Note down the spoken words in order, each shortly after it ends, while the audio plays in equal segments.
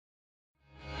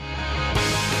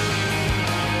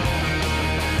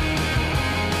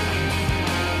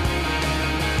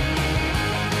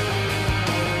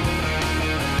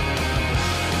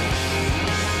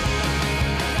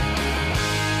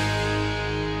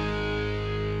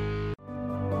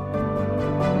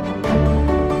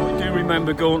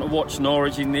remember going to watch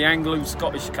Norwich in the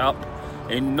Anglo-Scottish Cup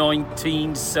in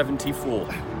 1974.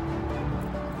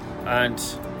 And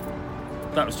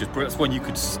that was just brilliant. That's when you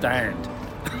could stand.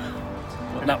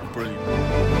 And that was brilliant.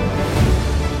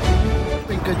 It's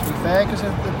been good to be fair, because the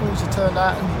boys have turned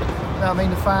out,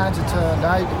 and the fans have turned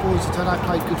out, the boys have turned out,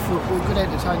 played good football, good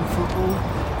entertaining football.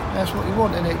 That's what you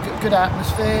want, isn't it? Good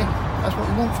atmosphere. That's what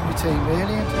we want from your team,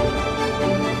 really.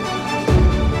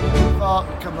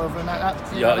 Come over and that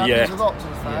means a lot to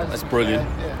the fans. Yeah, that's brilliant.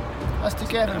 That's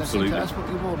togetherness. Absolutely. That's what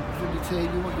you want from your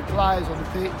team. You want your players on the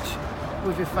pitch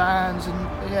with your fans, and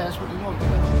that's what you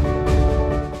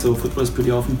want. So football is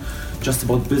pretty often just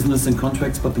about business and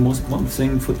contracts, but the most important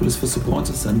thing, football is for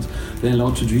supporters, and they're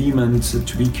allowed to dream and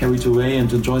to be carried away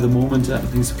and enjoy the moment.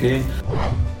 Everything's okay.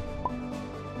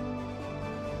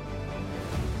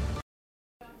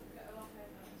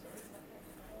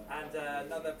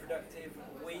 Another productive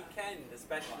weekend,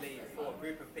 especially for a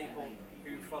group of people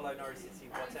who follow Norwich City,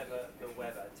 whatever the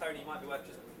weather. Tony, it might be worth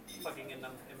just plugging the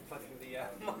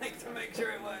mic to make sure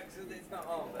it works. It's not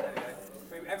on, but there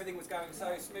we go. Everything was going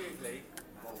so smoothly,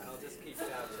 and I'll just keep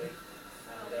shouting.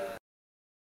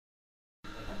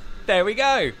 There we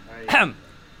go.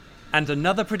 And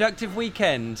another productive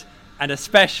weekend, and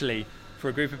especially for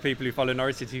a group of people who follow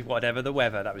Norwich City, whatever the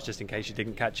weather. That was just in case you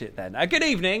didn't catch it then. Good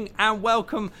evening and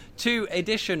welcome to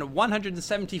edition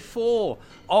 174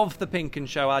 of the PinkUn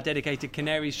Show, our dedicated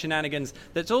Canaries shenanigans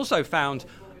that's also found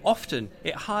often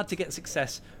it hard to get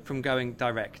success from going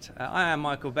direct. I am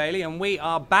Michael Bailey, and we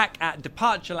are back at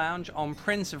Departure Lounge on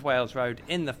Prince of Wales Road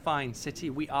in the fine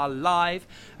city. We are live,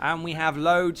 and we have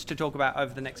loads to talk about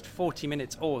over the next 40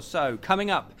 minutes or so. Coming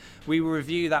up, we will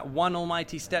review that one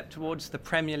almighty step towards the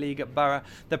Premier League at Borough,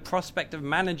 the prospect of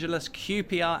managerless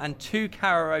QPR, and 2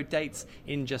 Carrow Road dates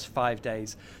in just 5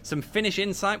 days. Some Finnish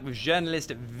insight with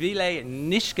journalist Ville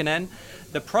Niskanen,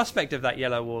 the prospect of that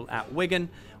yellow wall at Wigan,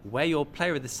 where your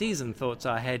player of the season thoughts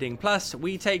are heading. Plus,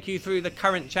 we take you through the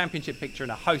current championship picture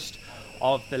and a host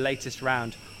of the latest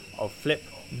round of Flip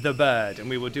the Bird. And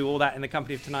we will do all that in the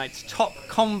company of tonight's top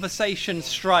conversation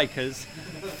strikers,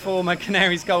 former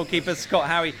Canaries goalkeeper Scott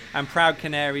Howie and proud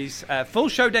Canaries full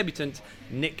show debutant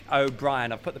Nick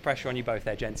O'Brien. I've put the pressure on you both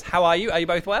there, gents. How are you? Are you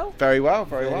both well? Very well,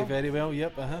 very well. Very well,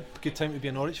 yep. Good time to be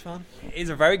a Norwich fan. It is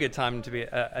a very good time to be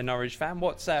a Norwich fan.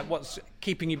 What's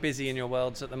keeping you busy in your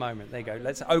worlds at the moment? There you go.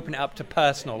 Let's open it up to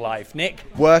personal life. Nick?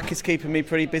 Work is keeping me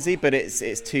pretty busy, but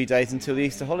it's 2 days until the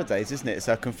Easter holidays, isn't it?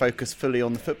 So I can focus fully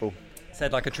on the football.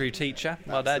 Said like a true teacher.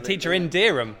 Well, teacher in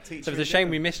Dereham. So it was a shame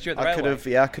we missed you at the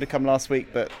railway. I could have come last week,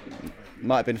 but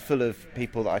might have been full of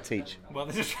people that I teach. Well,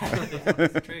 this is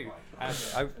true.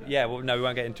 No, we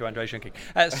won't get into Andre Shrinking.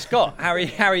 Scott, how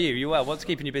are you? You well? What's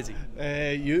keeping you busy?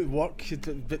 You work,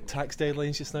 bit tax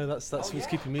deadlines just now. That's what's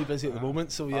keeping me busy at the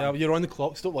moment. So you're on the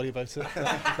clock. So don't worry about it.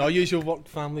 No, usual work,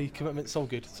 family commitments. All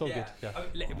good. It's all good. Yeah.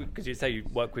 Because you say you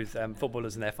work with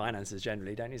footballers and their finances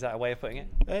generally, don't you? Is that a way of putting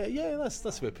it? Yeah, that's the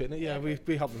way of putting it. Yeah,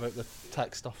 we help them out with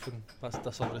tax stuff, and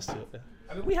that's all there is to it. Yeah.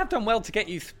 I mean, we have done well to get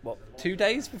you 2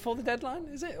 days before the deadline,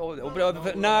 is it?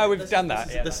 No, we've done that.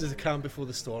 This is the calm before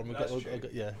the storm. We've got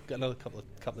another couple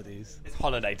of days. It's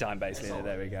holiday time, basically.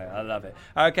 There we go. I love it.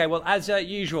 Okay, well, as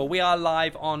usual, we are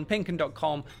live on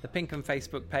pinkun.com, the PinkUn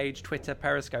Facebook page, Twitter,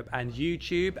 Periscope, and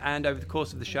YouTube. And over the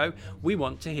course of the show, we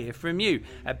want to hear from you.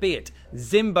 Be it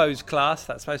Zimbo's class,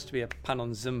 that's supposed to be a pun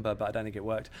on Zumba, but I don't think it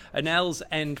worked. An L's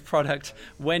end product,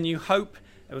 when you hope.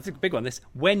 It's a big one, this.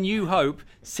 When you hope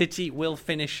City will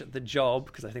finish the job,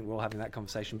 because I think we're all having that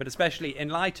conversation, but especially in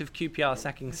light of QPR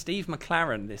sacking Steve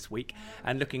McLaren this week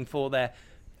and looking for their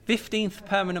 15th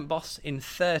permanent boss in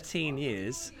 13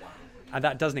 years, and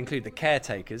that doesn't include the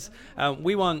caretakers,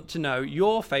 we want to know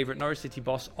your favourite Norwich City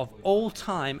boss of all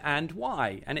time and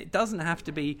why. And it doesn't have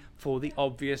to be for the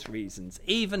obvious reasons.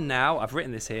 Even now, I've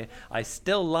written this here, I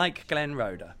still like Glenn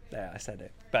Roeder. There, I said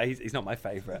it. But he's not my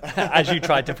favourite, as you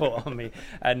tried to put on me,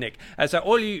 Nick. So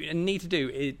all you need to do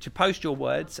is to post your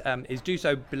words, is do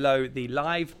so below the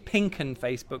live PinkUn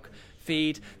Facebook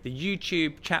feed, the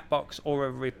YouTube chat box, or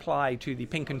a reply to the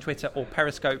PinkUn Twitter or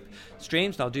Periscope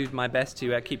streams. And I'll do my best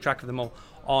to keep track of them all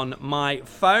on my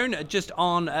phone. Just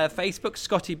on Facebook,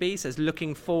 Scotty B says,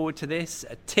 looking forward to this.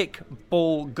 A tick,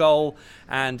 ball, goal,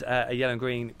 and a yellow and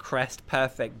green crest.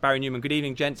 Perfect. Barry Newman, good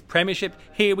evening, gents. Premiership,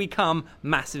 here we come.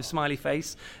 Massive smiley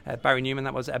face. Barry Newman,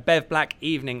 that was a Bev Black,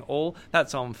 evening all.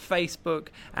 That's on Facebook.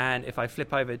 And if I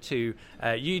flip over to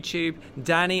YouTube,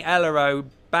 Danny Ellero,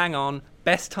 bang on.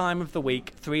 Best time of the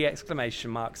week, 3 exclamation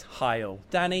marks. Heil.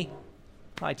 Danny?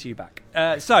 Hi to you back.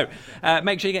 So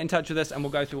make sure you get in touch with us and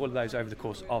we'll go through all of those over the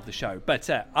course of the show. But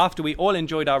after we all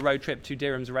enjoyed our road trip to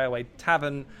Derham's Railway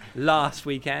Tavern last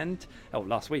week in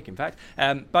fact,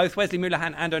 both Wesley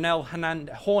Moulahan and Onel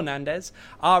Hernandez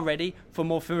are ready for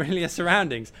more familiar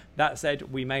surroundings. That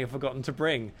said, we may have forgotten to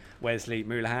bring Wesley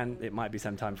Moulahan. It might be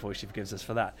some time before she forgives us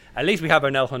for that. At least we have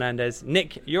Onel Hernandez.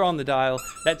 Nick, you're on the dial.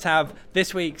 Let's have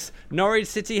this week's Norwich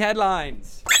City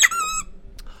headlines.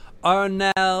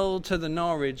 Onel to the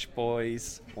Norwich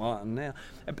boys. What a nail.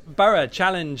 Borough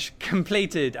challenge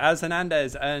completed as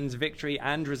Hernandez earns victory,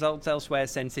 and results elsewhere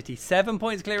send City 7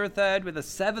 points clear of third with a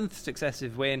 7th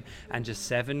successive win and just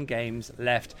 7 games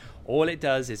left. All it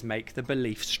does is make the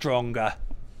belief stronger.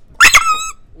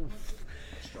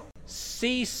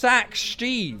 C-Sack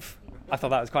Steve. I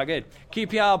thought that was quite good.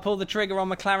 QPR pulled the trigger on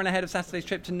McLaren ahead of Saturday's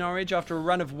trip to Norwich after a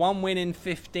run of 1 win in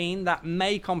 15. That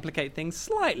may complicate things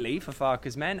slightly for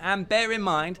Farke's men, and bear in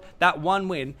mind that 1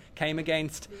 win came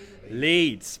against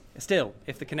Leeds. Still,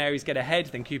 if the Canaries get ahead,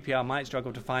 then QPR might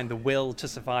struggle to find the will to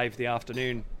survive the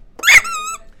afternoon.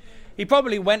 He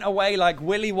probably went away like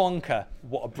Willy Wonka.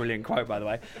 What a brilliant quote, by the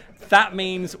way. That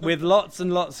means with lots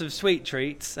and lots of sweet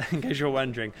treats, in case you're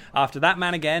wondering. After that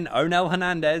man again, Onel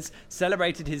Hernandez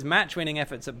celebrated his match-winning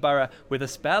efforts at Borough with a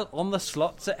spell on the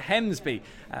slots at Hemsby.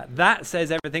 That says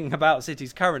everything about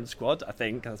City's current squad, I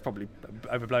think. That's probably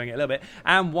overblowing it a little bit.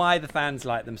 And why the fans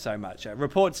like them so much.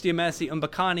 Reports Diamersi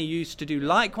Mbakani used to do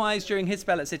likewise during his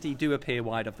spell at City do appear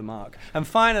wide of the mark. And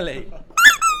finally...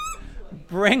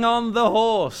 Bring on the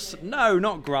horse. No,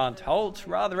 not Grant Holt,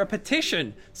 rather a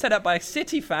petition set up by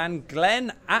City fan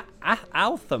Glenn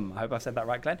Altham, I hope I said that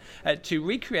right, Glenn, to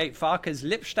recreate Farke's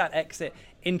Lippstadt exit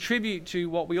in tribute to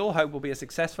what we all hope will be a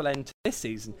successful end to this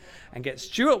season, and get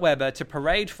Stuart Webber to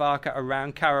parade Farke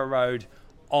around Carrow Road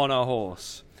on a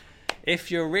horse. If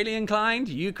you're really inclined,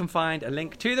 you can find a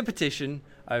link to the petition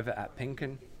over at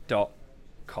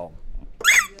PinkUn.com.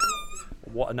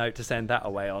 What a note to send that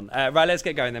away on. Right, let's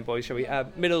get going then, boys, shall we?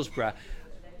 Middlesbrough.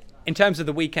 In terms of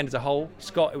the weekend as a whole,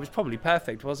 Scott, it was probably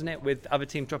perfect, wasn't it? With other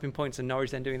teams dropping points and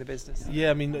Norwich then doing the business. Yeah,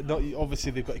 I mean,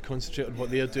 obviously they've got to concentrate on what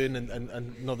they're doing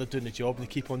and no, they're doing the job, and they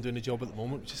keep on doing the job at the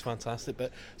moment, which is fantastic.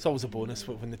 But it's always a bonus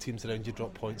when the teams around you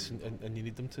drop points and you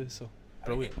need them to. So,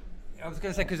 brilliant. I was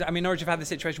going to say, because Norwich have had the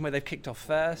situation where they've kicked off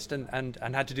first and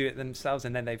had to do it themselves,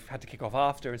 and then they've had to kick off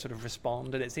after and sort of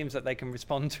respond, and it seems that they can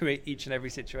respond to it each and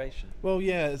every situation. Well,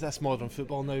 yeah, that's modern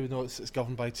football now. It's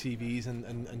governed by TVs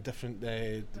and different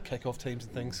kick-off times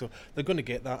and things, so they're going to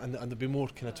get that, and there'll be more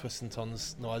kind of twists and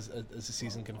turns as the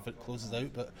season kind of closes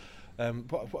out. But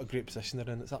what a great position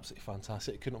they're in. It's absolutely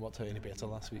fantastic. It couldn't have worked out any better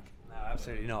last week. No,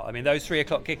 absolutely not. I mean, those 3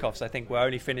 o'clock kickoffs, I think, were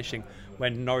only finishing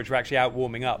when Norwich were actually out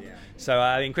warming up. Yeah. So,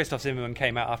 I mean, Christoph Zimmermann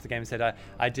came out after the game and said,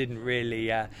 I didn't really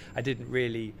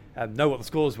know what the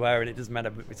scores were, and it doesn't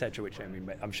matter, etc. Which, I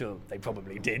mean, I'm sure they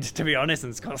probably did, to be honest.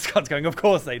 And Scott's going, of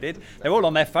course they did. They're all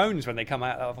on their phones when they come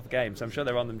out of the game, so I'm sure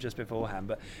they're on them just beforehand.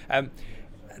 But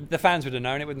the fans would have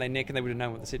known it, wouldn't they, Nick? And they would have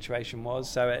known what the situation was.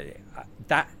 So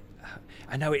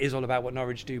I know it is all about what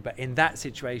Norwich do, but in that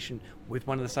situation, with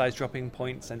one of the sides dropping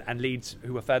points and Leeds,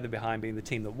 who were further behind, being the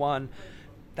team that won,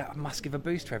 that must give a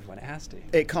boost to everyone. It has to.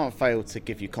 It can't fail to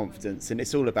give you confidence, and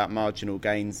it's all about marginal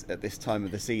gains at this time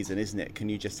of the season, isn't it? Can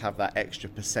you just have that extra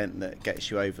 % that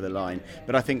gets you over the line?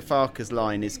 But I think Farke's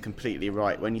line is completely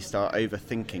right. When you start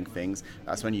overthinking things,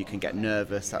 that's when you can get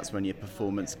nervous, that's when your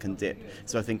performance can dip.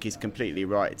 So I think he's completely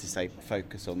right to say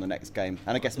focus on the next game.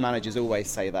 And I guess managers always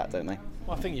say that, don't they?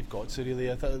 Well, I think you've got to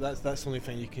really. That's the only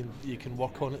thing you can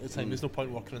work on at the time. There's no point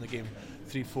working on the game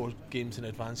 3-4 games in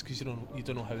advance because you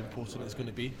don't know how important it's going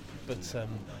to be. But it's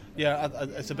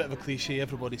a bit of a cliche.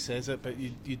 Everybody says it, but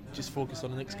you just focus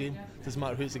on the next game. Doesn't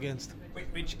matter who it's against.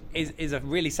 Which is a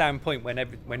really sound point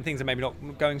when things are maybe not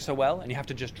going so well, and you have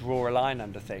to just draw a line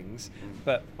under things.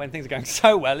 But when things are going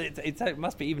so well, it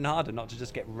must be even harder not to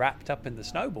just get wrapped up in the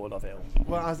snowball of it all.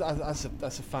 Well, as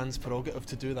a fan's prerogative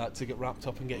to do that, to get wrapped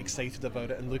up and get excited about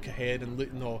it and look ahead and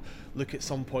look at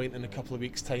some point in a couple of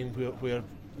weeks' time where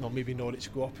maybe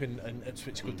Norwich go up and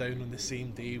Ipswich go down on the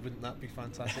same day. Wouldn't that be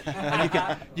fantastic? And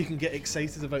you can get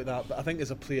excited about that. But I think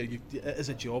as a player, it is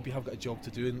a job. You have got a job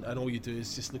to do, and all you do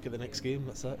is just look at the next game.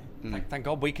 That's it. Thank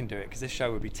God we can do it, because this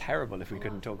show would be terrible if we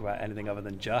couldn't talk about anything other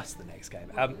than just the next game.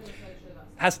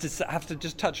 Have to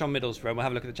just touch on Middlesbrough, and we'll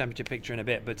have a look at the championship picture in a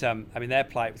bit. But their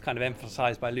plight was kind of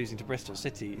emphasised by losing to Bristol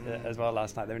City as well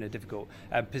last night. They're in a difficult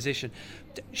position.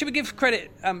 Should we give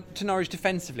credit to Norwich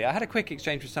defensively? I had a quick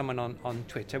exchange with someone on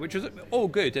Twitter, which was all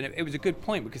good, and it was a good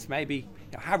point, because maybe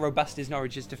how robust is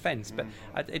Norwich's defence? But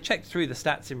I checked through the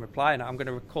stats in reply, and I'm going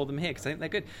to recall them here because I think they're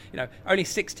good. Only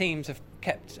 6 teams have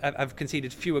have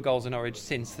conceded fewer goals than Norwich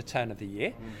since the turn of the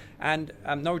year, and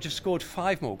Norwich have scored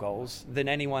 5 more goals than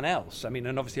anyone else. I mean,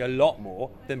 and obviously a lot more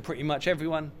than pretty much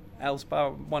everyone else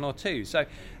bar 1 or 2. So,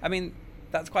 I mean,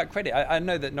 that's quite credit. I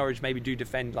know that Norwich maybe do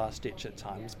defend last ditch at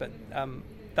times, but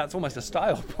that's almost a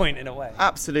style point in a way.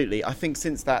 Absolutely. I think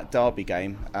since that Derby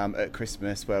game at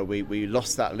Christmas, where we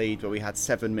lost that lead, where we had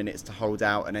 7 minutes to hold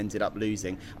out and ended up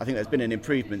losing, I think there's been an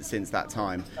improvement since that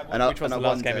time. Which was the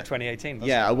last game of 2018,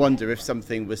 yeah, I wonder if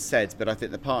something was said, but I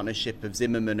think the partnership of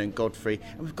Zimmerman and Godfrey,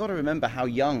 and we've got to remember how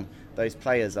young those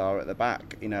players are at the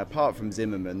back. You know, apart from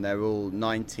Zimmerman, they're all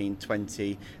 19,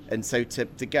 20, and so to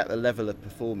get the level of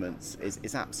performance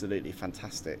is absolutely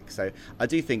fantastic. So I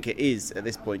do think it is, at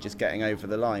this point, just getting over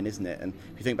the line, isn't it? And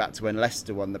if you think back to when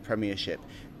Leicester won the Premiership,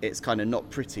 it's kind of not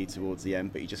pretty towards the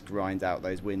end, but you just grind out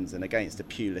those wins, and against a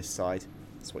Pulis side,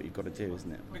 that's what you've got to do,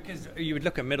 isn't it? Because you would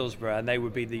look at Middlesbrough and they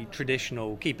would be the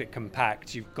traditional keep it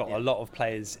compact. You've got a lot of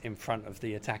players in front of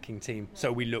the attacking team,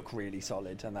 so we look really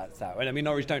solid, and that's that. And I mean,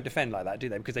 Norwich don't defend like that, do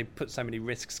they? Because they put so many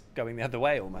risks going the other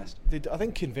way almost. I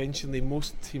think conventionally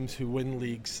most teams who win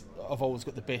leagues have always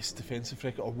got the best defensive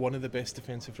record, or one of the best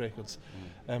defensive records.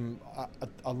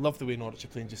 I love the way Norwich are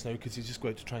playing just now, because you just go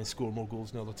out to try and score more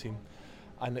goals than the other team.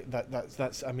 And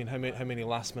that's I mean, how many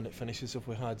last minute finishes have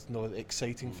we had? No,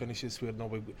 exciting finishes where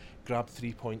we grabbed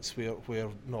 3 points, where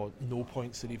no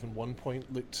points and even 1 point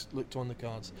looked on the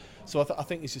cards. So I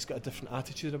think he's just got a different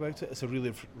attitude about it. It's a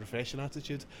really refreshing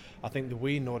attitude. I think the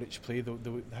way Norwich play,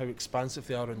 how expansive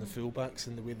they are in the fullbacks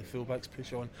and the way the fullbacks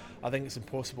push on, I think it's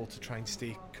impossible to try and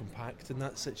stay compact in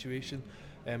that situation.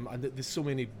 And there's so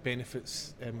many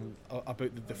benefits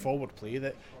about the forward play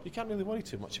that you can't really worry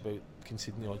too much about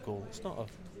conceding the odd goal. It's not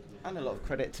and a lot of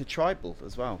credit to Tribal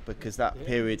as well, because that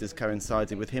period has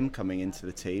coincided with him coming into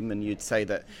the team, and you'd say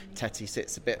that Tetty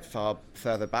sits a bit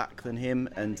further back than him,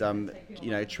 and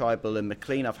Tribal and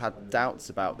McLean, I've had doubts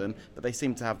about them, but they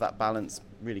seem to have that balance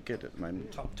really good at the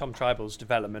moment. Tom Tribal's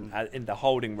development in the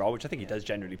holding role, which I think he does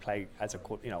generally play as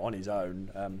on his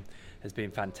own, has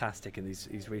been fantastic in these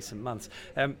recent months.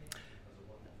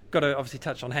 Got to obviously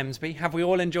touch on Hemsby. Have we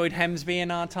all enjoyed Hemsby in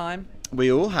our time?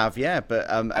 We all have, yeah. But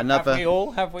another. Have we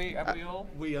all? Have we all?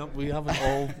 We haven't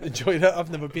all enjoyed it. I've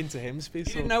never been to Hemsby. You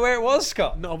didn't know where it was,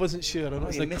 Scott? No, I wasn't sure. I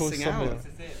was like missing out.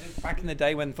 Back in the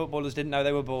day when footballers didn't know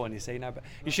they were born, you see. No, but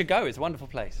you should go. It's a wonderful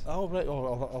place. Oh right.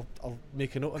 Oh, I'll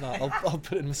make a note of that. I'll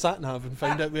put it in my sat nav and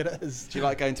find out where it is. Do you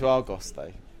like going to Argos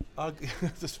though?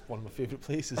 That's one of my favourite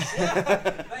places.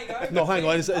 There you go. No, hang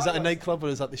on. Is that a nightclub or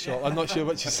is that the shop? I'm not sure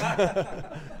which is.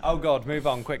 Oh God, move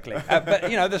on quickly. But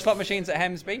the slot machines at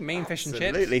Hemsby mean fish and chips.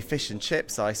 Absolutely, fish and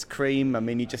chips, ice cream. I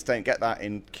mean, you just don't get that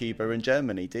in Cuba and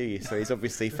Germany, do you? So he's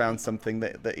obviously found something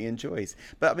that he enjoys.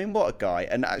 But I mean, what a guy!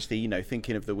 And actually,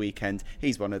 thinking of the weekend,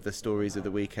 he's one of the stories of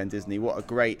the weekend, isn't he? What a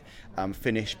great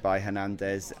finish by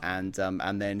Hernandez, and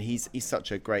then he's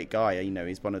such a great guy.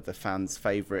 He's one of the fans'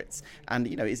 favourites, and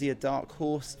is he a dark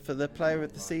horse for the player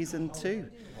of the season too?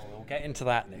 We'll get into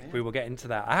that, Nick. We will get into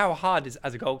that. How hard as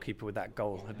a goalkeeper would that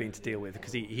goal have been to deal with?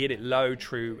 Because he hit it low,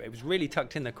 true. It was really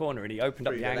tucked in the corner, and he opened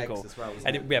up the angle. Well,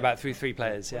 and it would be about through 3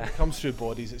 players. Yeah, it comes through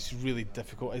bodies. It's really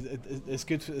difficult. It's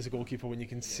good as a goalkeeper when you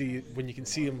can see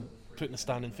him putting a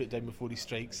standing foot down before he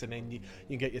strikes, and then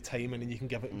you get your timing and you can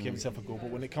give yourself a goal.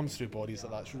 But when it comes through bodies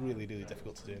like that, it's really, really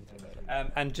difficult to do anything about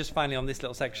it. And just finally on this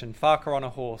little section, Farker on a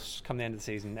horse come the end of the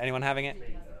season. Anyone having it?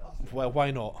 Well, why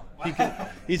not?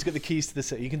 He's got the keys to the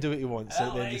city. He can do what he wants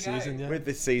at the end of the season. Yeah. With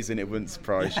this season, it wouldn't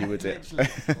surprise you, would it?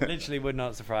 literally would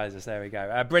not surprise us. There we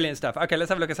go. Brilliant stuff. Okay, let's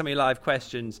have a look at some of your live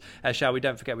questions, shall we?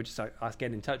 Don't forget, we just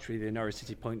get in touch with you, Norwich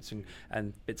City points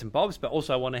and bits and bobs. But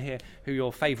also, I want to hear who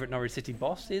your favourite Norwich City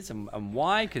boss is and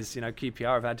why. Because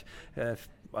QPR have had.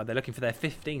 They're looking for their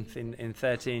 15th in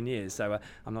 13 years, so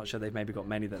I'm not sure they've maybe got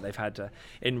many that they've had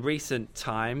in recent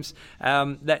times.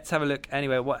 Let's have a look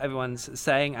anyway what everyone's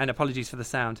saying, and apologies for the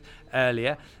sound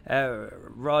earlier.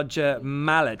 Roger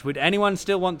Mallet, would anyone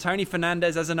still want Tony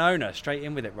Fernandez as an owner? Straight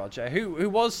in with it, Roger. Who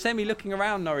was semi-looking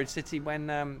around Norwich City when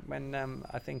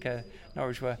I think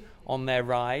Norwich were on their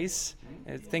rise.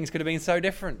 Things could have been so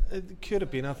different. It could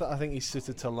have been. I think he's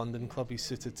suited to a London club. He's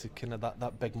suited to kind of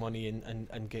that big money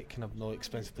and get kind of no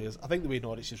expensive players. I think the way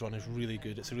Norwich is run is really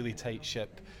good. It's a really tight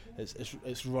ship.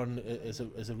 It's run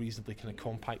as a reasonably kind of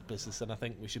compact business, and I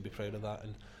think we should be proud of that.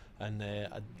 And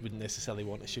I wouldn't necessarily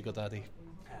want a sugar daddy.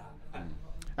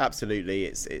 Absolutely,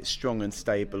 it's strong and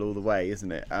stable all the way,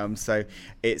 isn't it? So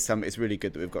it's really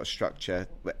good that we've got structure.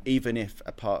 Even if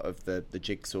a part of the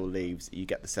jigsaw leaves, you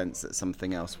get the sense that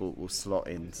something else will slot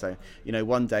in. So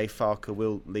one day Farke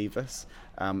will leave us,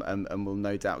 and will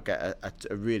no doubt get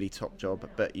a really top job.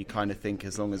 But you kind of think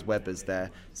as long as Webber's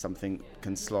there, something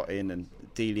can slot in, and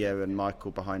Delia and Michael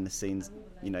behind the scenes,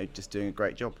 just doing a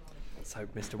great job. Let's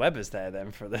hope Mr. Webber's there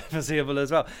then for the foreseeable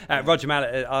as well. Roger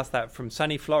Mallet asked that from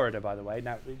sunny Florida, by the way.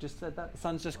 Now, we just said that the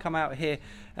sun's just come out here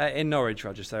in Norwich,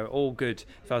 Roger, so all good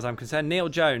as far as I'm concerned. Neil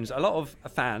Jones, a lot of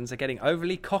fans are getting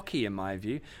overly cocky in my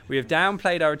view. We have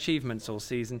downplayed our achievements all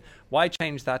season. Why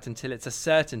change that until it's a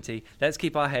certainty? Let's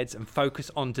keep our heads and focus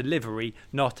on delivery,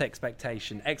 not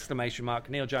expectation. !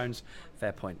 Neil Jones,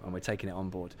 fair point, and we're taking it on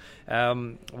board.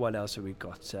 What else have we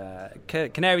got?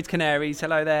 Canaries,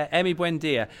 hello there. Emi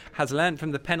Buendia has learnt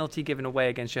from the penalty given away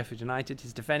against Sheffield United.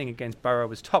 His defending against Borough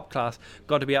was top class.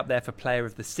 Got to be up there for player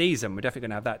of the season. We're definitely going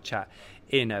to have that chat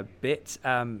in a bit.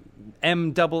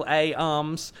 MAA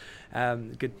Arms.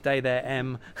 Good day there,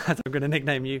 M, as I'm going to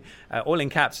nickname you. All in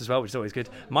caps as well, which is always good.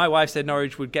 My wife said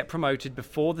Norwich would get promoted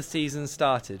before the season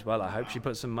started. Well, I hope she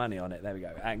put some money on it. There we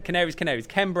go. And Canaries.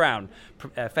 Ken Brown,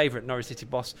 favourite Norwich City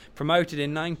boss, promoted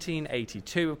in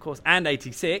 1982, of course, and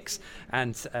 86,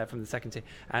 and from the second tier,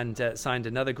 and signed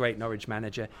another great Norwich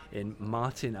manager in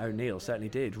Martin O'Neill. Certainly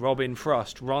did. Robin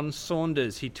Frost, Ron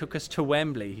Saunders. He took us to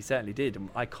Wembley. He certainly did.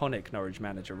 Iconic Norwich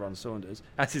manager, Ron Saunders.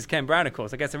 As is Ken Brown, of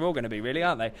course. I guess they're all going to be, really,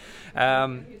 aren't they?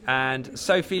 And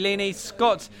Sophie Leaney,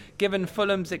 Scott, given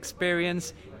Fulham's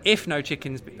experience, if no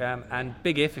chickens, and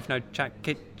big if no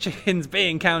chickens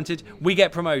being counted, we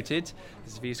get promoted.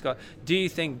 This is for you, Scott. Do you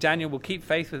think Daniel will keep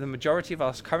faith with the majority of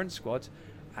our current squad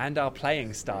and our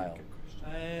playing style?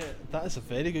 That is a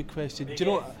very good question. Do you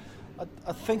know what?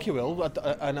 I think he will,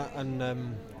 and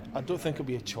I don't think it'll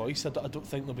be a choice. I don't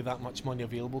think there'll be that much money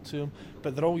available to him.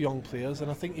 But they're all young players, and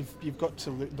I think you've got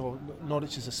to look.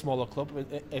 Norwich is a smaller club.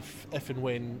 If and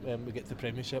when we get to the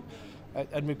Premiership,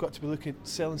 and we've got to be looking at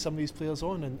selling some of these players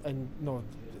on, and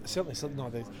certainly some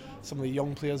of the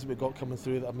young players that we've got coming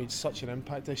through that have made such an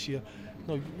impact this year.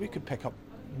 We could pick up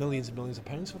millions and millions of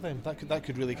pounds for them. That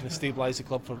could really kind of stabilise the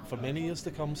club for many years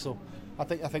to come. So I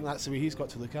think that's the way he's got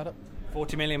to look at it.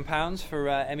 £40 million for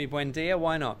Emi Buendia.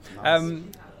 Why not? Nice.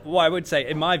 What I would say,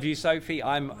 in my view, Sophie,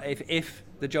 if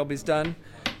the job is done,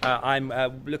 I'm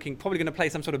probably going to play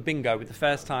some sort of bingo with the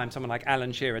first time someone like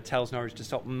Alan Shearer tells Norwich to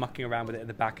stop mucking around with it at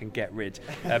the back and get rid,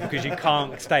 because you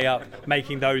can't stay up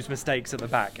making those mistakes at the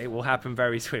back. It will happen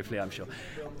very swiftly, I'm sure.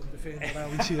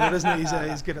 Alan Shearer, isn't he?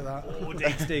 He's good at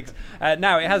that. Digs.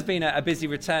 Now, it has been a busy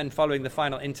return following the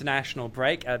final international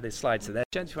break. The slides are there.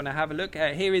 Gents, you want to have a look?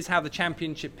 Here is how the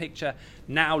championship picture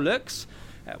now looks.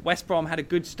 West Brom had a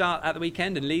good start at the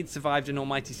weekend, and Leeds survived an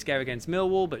almighty scare against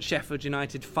Millwall, but Sheffield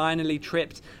United finally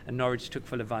tripped and Norwich took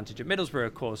full advantage at Middlesbrough,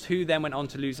 of course, who then went on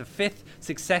to lose a fifth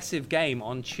successive game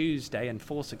on Tuesday and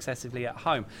four successively at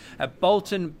home.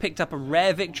 Bolton picked up a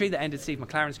rare victory that ended Steve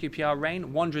McLaren's QPR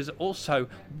reign. Wanderers also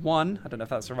won, I don't know if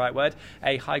that's the right word,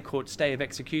 a High Court stay of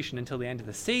execution until the end of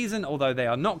the season, although they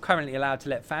are not currently allowed to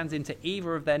let fans into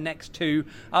either of their next two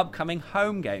upcoming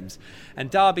home games. And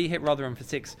Derby hit Rotherham for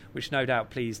 6, which no doubt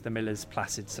pleased the Millers'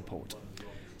 placid support.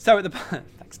 So at the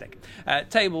thanks, Nick.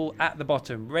 Table at the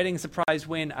bottom. Reading surprise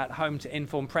win at home to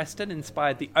Inform Preston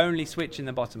inspired the only switch in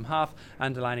the bottom half,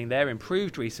 underlining their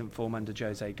improved recent form under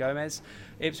Jose Gomez.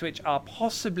 Ipswich are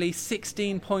possibly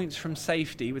 16 points from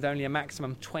safety with only a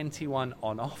maximum 21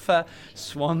 on offer.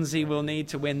 Swansea will need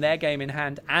to win their game in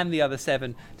hand and the other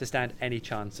 7 to stand any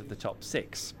chance of the top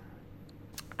 6.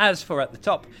 As for at the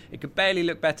top, it could barely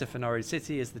look better for Norwich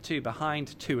City as the two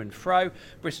behind to and fro.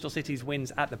 Bristol City's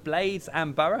wins at the Blades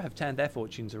and Borough have turned their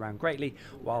fortunes around greatly,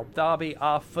 while Derby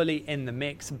are fully in the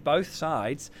mix. Both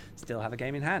sides still have a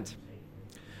game in hand.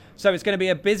 So it's going to be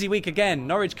a busy week again.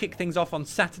 Norwich kick things off on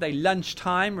Saturday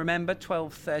lunchtime. Remember,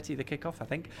 12:30 the kickoff, I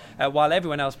think, while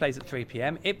everyone else plays at 3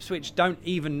 p.m. Ipswich don't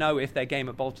even know if their game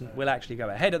at Bolton will actually go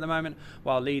ahead at the moment,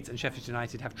 while Leeds and Sheffield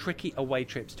United have tricky away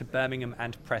trips to Birmingham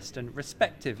and Preston,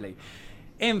 respectively.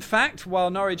 In fact,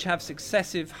 while Norwich have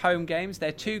successive home games,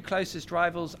 their two closest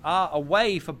rivals are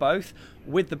away for both,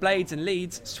 with the Blades and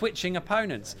Leeds switching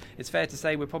opponents. It's fair to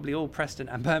say we're probably all Preston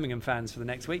and Birmingham fans for the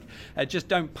next week. Just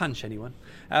don't punch anyone.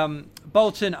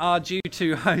 Bolton are due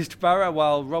to host Borough,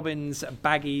 while Robin's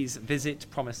Baggies visit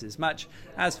promises much.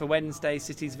 As for Wednesday,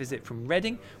 City's visit from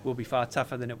Reading will be far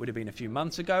tougher than it would have been a few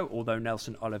months ago, although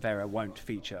Nelson Oliveira won't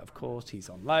feature, of course, he's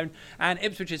on loan. And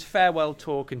Ipswich's farewell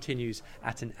tour continues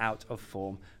at an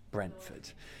out-of-form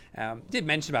Brentford. Did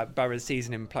mention about Borough's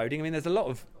season imploding. I mean, there's a lot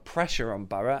of pressure on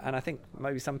Borough, and I think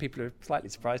maybe some people are slightly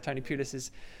surprised. Tony Pulis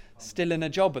is still in a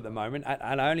job at the moment,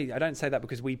 and I don't say that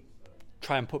because we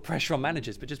try and put pressure on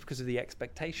managers, but just because of the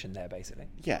expectation there, basically.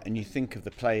 Yeah, and you think of the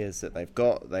players that they've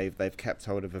got. They've kept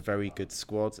hold of a very good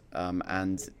squad,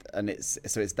 and it's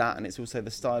that, and it's also the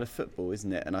style of football,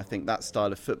 isn't it? And I think that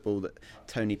style of football that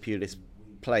Tony Pulis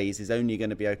plays is only going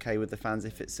to be okay with the fans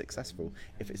if it's successful.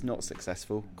 If it's not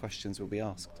successful, questions will be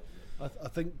asked. I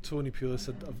think Tony Pulis,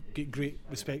 I've got great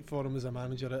respect for him as a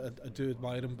manager. I do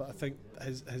admire him, but I think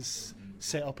his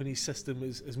setup and his system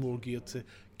is more geared to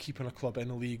keeping a club in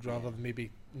a league rather than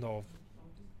maybe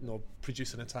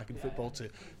producing attacking football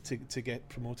to get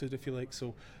promoted, if you like.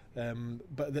 So,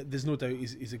 but there's no doubt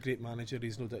he's a great manager.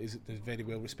 He's no doubt he's a very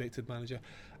well respected manager.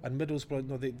 And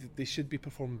Middlesbrough, they should be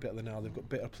performing better than now. They've got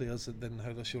better players than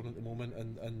how they're showing at the moment,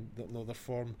 and their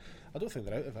form. I don't think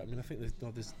they're out of it. I mean, I think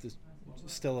there's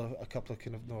still a couple of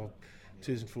kind of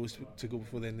twos and fro's to go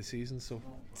before the end of the season. So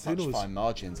such fine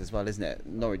margins as well, isn't it?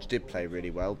 Norwich did play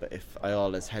really well, but if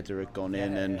Ayala's header had gone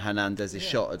in and Hernandez's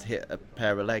shot had hit a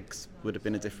pair of legs, would have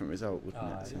been a different result, wouldn't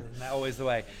it? So. Isn't that always the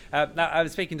way? Now, I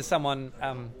was speaking to someone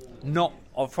not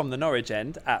from the Norwich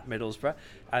end at Middlesbrough,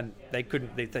 and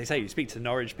they say you speak to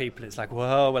Norwich people, it's like,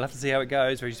 well, we'll have to see how it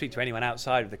goes. Or you speak to anyone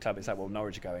outside of the club, it's like, well,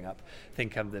 Norwich are going up. I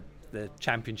think the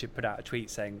Championship put out a tweet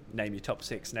saying name your top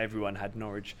 6, and everyone had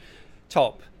Norwich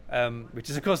top. Which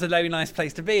is, of course, a very nice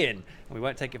place to be in, and we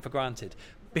won't take it for granted.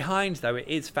 Behind, though, it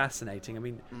is fascinating. I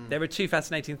mean, there are two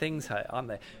fascinating things here, aren't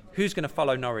there? Who's going to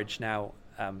follow Norwich now?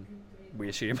 We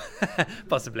assume,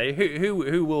 possibly. Who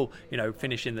will,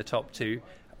 finish in the top 2?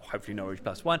 Hopefully Norwich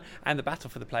 +1, and the battle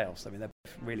for the playoffs. I mean, they're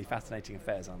really fascinating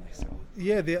affairs, aren't they? So.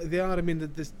 Yeah, they are. I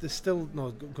mean, there's still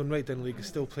going right down the league. There's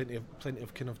still plenty of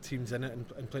kind of teams in it,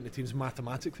 and plenty of teams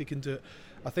mathematically can do it.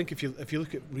 I think if you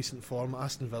look at recent form,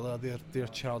 Aston Villa, they're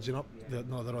charging up. They're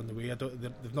on the way.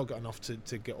 They've not got enough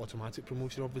to get automatic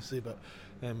promotion, obviously, but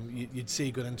you'd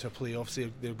say going into a playoffs,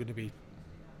 they're going to be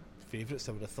favourites,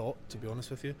 I would have thought, to be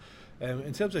honest with you.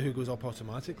 In terms of who goes up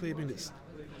automatically, I mean,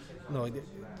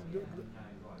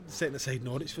 setting aside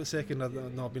Norwich for a second,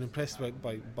 I've been impressed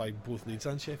by both Leeds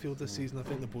and Sheffield this season. I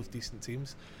think they're both decent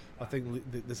teams. I think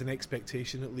there's an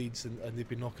expectation at Leeds, and they've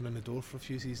been knocking on the door for a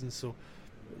few seasons, so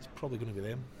it's probably going to be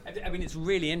them. I mean, it's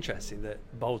really interesting that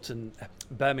Bolton,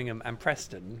 Birmingham and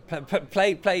Preston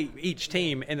play each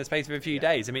team in the space of a few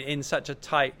days. I mean, in such a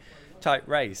tight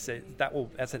race,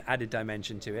 that's an added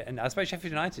dimension to it. And I suppose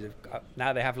Sheffield United,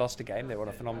 now they have lost a game, they were on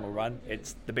a phenomenal run.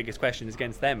 It's the biggest question is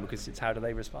against them, because it's how do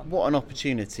they respond. What an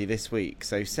opportunity this week.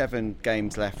 So 7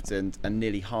 games left, and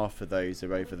nearly half of those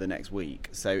are over the next week.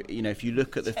 So if you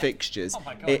look at the fixtures,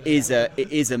 it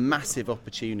is a massive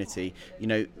opportunity,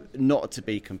 not to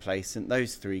be complacent.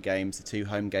 Those 3 games, the 2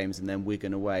 home games and then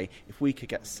Wigan away, if we could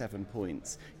get 7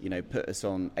 points, put us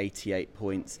on 88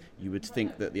 points, you would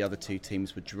think that the other 2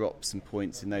 teams would drop some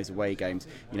points in those away games.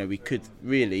 We could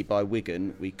really, by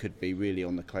Wigan, we could be really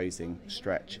on the closing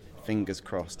stretch. Fingers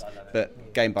crossed.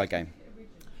 But game by game.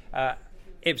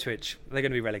 Ipswich, they're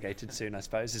going to be relegated soon, I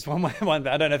suppose. It's one. I don't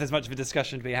know if there's much of a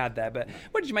discussion to be had there. But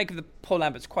what did you make of the Paul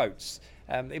Lambert's quotes?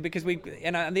 Because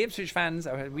and the Ipswich fans,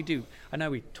 we do. I know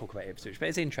we talk about Ipswich, but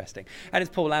it's interesting, and it's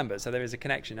Paul Lambert, so there is a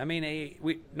connection. I mean,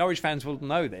 Norwich fans will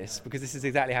know this because this is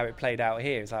exactly how it played out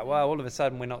here. It's like, well, all of a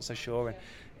sudden we're not so sure,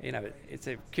 and it's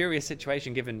a curious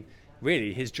situation given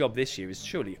really his job this year is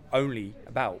surely only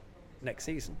about next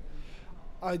season.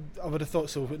 I would have thought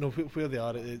so, but no, where they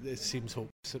are, it seems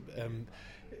hopeless.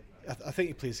 I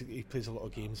think he plays a lot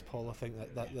of games, Paul. I think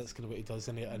that's kind of what he does,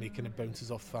 and he kind of bounces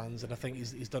off fans. And I think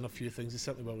he's done a few things. He's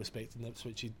certainly well respected in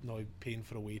Ipswich. He's now paying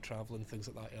for away travel and things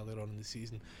like that earlier on in the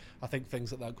season. I think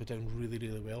things like that go down really,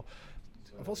 really well.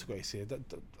 I've also got to say that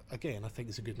again, I think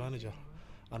he's a good manager.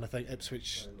 And I think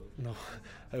Ipswich,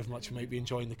 however much we might be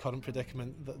enjoying the current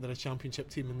predicament, that they're a championship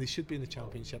team, and they should be in the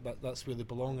championship. That's where they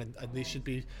belong, and they should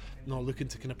be looking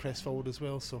to kind of press forward as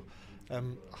well. So I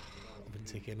wouldn't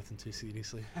take anything too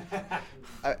seriously.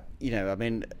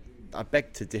 I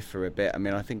beg to differ a bit. I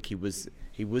mean, I think he was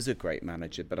a great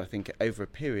manager, but I think over a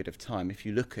period of time, if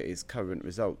you look at his current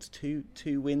results,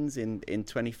 two wins in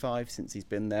 25 since he's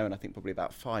been there, and I think probably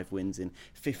about 5 wins in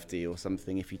 50 or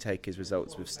something if you take his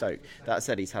results with Stoke. That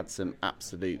said, he's had some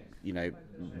absolute,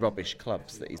 rubbish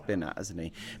clubs that he's been at, hasn't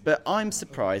he? But I'm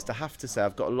surprised, I have to say,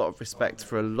 I've got a lot of respect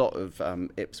for a lot of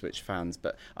Ipswich fans,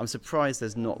 but I'm surprised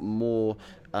there's not more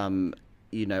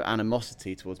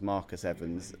animosity towards Marcus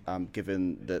Evans,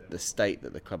 given the state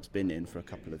that the club's been in for a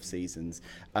couple of seasons.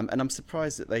 And I'm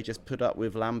surprised that they just put up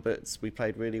with Lambert's, we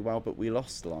played really well, but we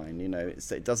lost line.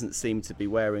 It doesn't seem to be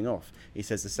wearing off. He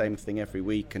says the same thing every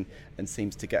week and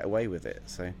seems to get away with it.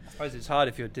 So I suppose it's hard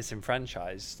if you're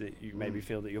disenfranchised, that you maybe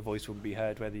feel that your voice wouldn't be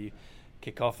heard, whether you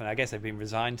kick off, and I guess they've been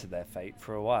resigned to their fate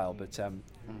for a while, but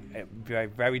it'd be very,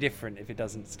 very different if it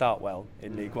doesn't start well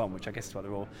in League One, which I guess is what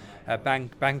they're all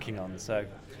banking on. So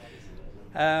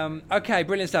okay,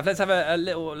 brilliant stuff. Let's have a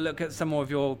little look at some more of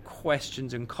your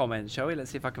questions and comments, shall we?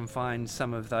 Let's see if I can find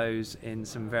some of those in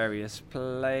some various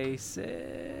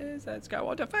places. Let's go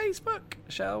onto Facebook,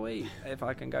 shall we? If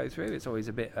I can go through, it's always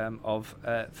a bit of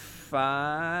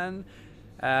fun.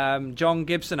 John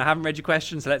Gibson, I haven't read your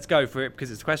question, so let's go for it,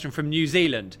 because it's a question from New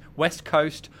Zealand, West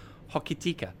Coast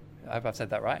Hokitika. I hope I've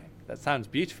said that right. That sounds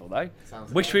beautiful, though.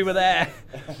 Wish we were there.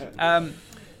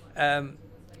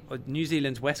 New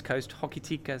Zealand's West Coast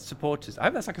Hokitika supporters. I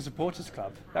hope that's like a supporters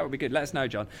club. That would be good. Let us know,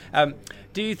 John.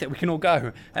 Do you think we can all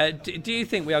go? Do you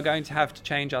think we are going to have to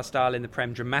change our style in the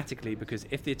Prem dramatically? Because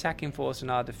if the attacking force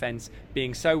and our defence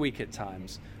being so weak at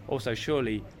times, also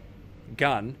surely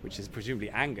Gunn, which is presumably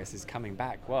Angus, is coming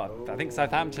back. Well, I think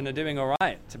Southampton are doing all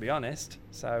right, to be honest.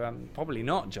 So probably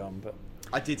not, John, but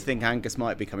I did think Angus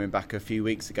might be coming back a few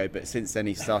weeks ago, but since then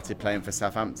he started playing for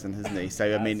Southampton, hasn't he?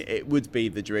 So, I mean, it would be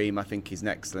the dream. I think he's an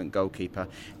excellent goalkeeper.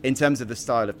 In terms of the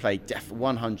style of play,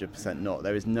 100% not.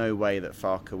 There is no way that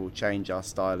Farke will change our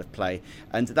style of play.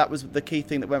 And that was the key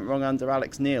thing that went wrong under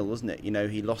Alex Neil, wasn't it? You know,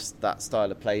 he lost that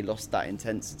style of play, lost that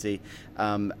intensity.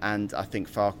 And I think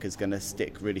Farke's going to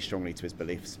stick really strongly to his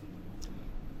beliefs.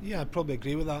 Yeah, I'd probably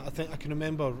agree with that. I think I can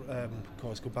remember,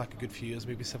 go back a good few years,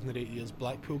 maybe 7 or 8 years,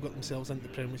 Blackpool got themselves into the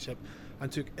Premiership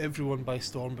and took everyone by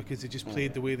storm because they just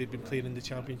played the way they'd been playing in the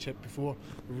Championship before,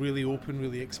 really open,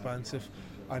 really expansive.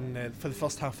 And for the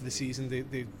first half of the season,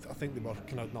 I think they were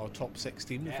kind of now a top 6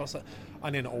 team. The first,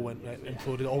 and then it all went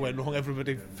imploded, it all went wrong.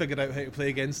 Everybody figured out how to play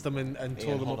against them and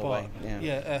tore them apart. And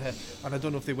I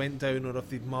don't know if they went down or if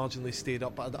they marginally stayed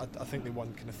up, but I think they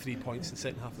won kind of 3 points in the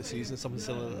second half of the season, something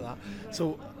similar like that.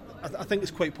 So I think it's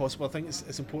quite possible. I think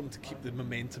it's important to keep the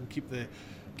momentum, keep the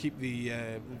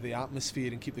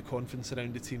atmosphere and keep the confidence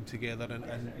around the team together,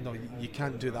 and no, you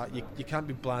can't do that. You can't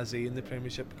be blasé in the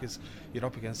Premiership because you're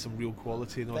up against some real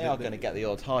quality. They are going to get the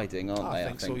odd hiding, aren't they? I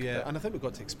think so, yeah. And I think we've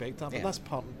got to expect that. But that's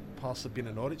part of being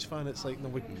a Norwich fan. It's like, no,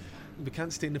 we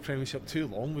can't stay in the Premiership too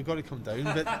long. We've got to come down.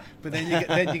 But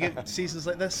then you get seasons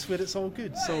like this where it's all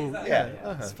good. So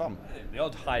it's fun. The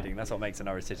odd hiding, that's what makes a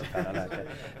Norwich City fan. I like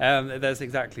it. That's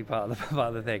exactly part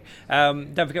of the thing.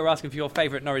 Don't forget, we're asking for your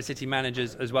favourite Norwich City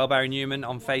managers as well. Barry Newman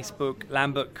on Facebook.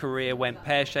 Lambert career went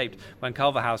pear-shaped when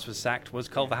Culverhouse was sacked. Was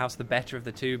Culverhouse the better of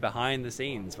the two behind the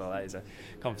scenes? Well, that is a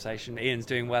conversation. Ian's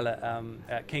doing well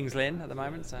at Kings Lynn at the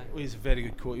moment. So he's a very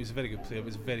good coach. He's a very good player. But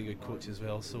he's a very good coach as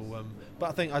well. So, but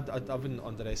I think I wouldn't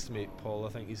underestimate Paul. I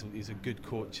think he's a good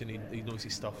coach and he knows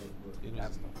his stuff.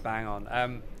 Bang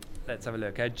on. Let's have a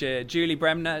look. Julie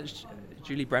Bremner,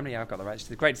 yeah, I've got that right. It's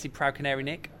great to see Proud Canary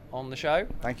Nick on the show.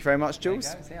 Thank you very much,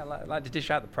 Jules. See, I like to dish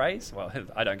out the praise. Well,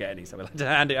 I don't get any, so we like to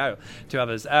hand it out to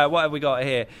others. What have we got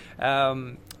here?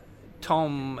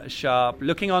 Tom Sharp,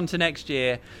 looking on to next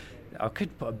year. I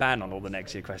could put a ban on all the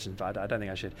next year questions, but I don't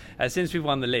think I should. Since we've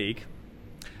won the league,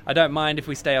 I don't mind if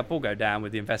we stay up or go down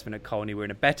with the investment at Colney. We're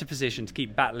in a better position to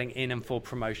keep battling in and for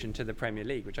promotion to the Premier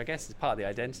League, which I guess is part of the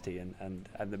identity and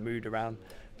the mood around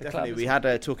the Definitely. club. We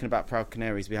had, talking about Proud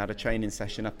Canaries, we had a training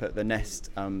session up at the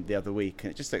Nest the other week,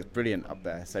 and it just looks brilliant up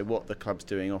there. So what the club's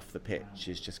doing off the pitch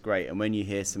is just great. And when you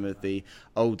hear some of the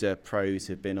older pros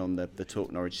who've been on the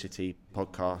Talk Norwich City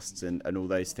podcasts and all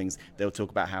those things, they'll talk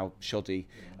about how shoddy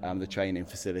the training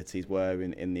facilities were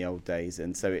in the old days.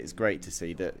 And so it's great to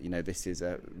see that, you know, this is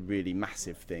a really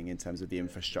massive thing in terms of the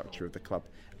infrastructure of the club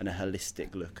and a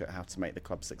holistic look at how to make the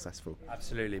club successful.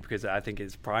 Absolutely, because I think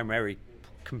it's primary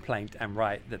complaint and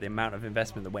right that the amount of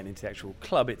investment that went into the actual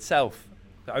club itself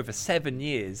over 7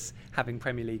 years having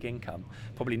Premier League income,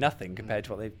 probably nothing compared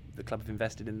to what the club have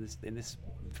invested in this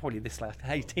probably this last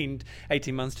 18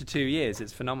 months to 2 years.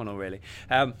 It's phenomenal, really.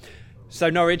 So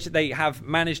Norwich, they have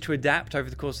managed to adapt over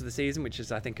the course of the season, which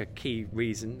is, I think, a key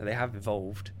reason. They have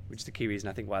evolved, which is the key reason,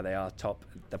 I think, why they are top.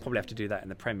 They'll probably have to do that in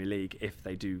the Premier League if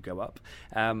they do go up.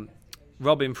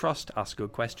 Robin Frost asked a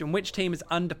good question. Which team has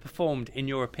underperformed, in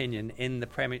your opinion, in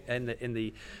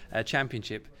the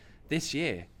Championship this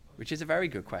year? Which is a very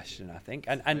good question, I think.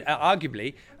 And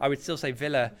arguably, I would still say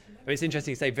Villa. I mean, it's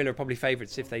interesting to say Villa are probably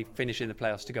favourites if they finish in the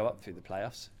playoffs to go up through the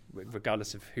playoffs,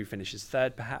 regardless of who finishes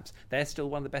third, perhaps. They're still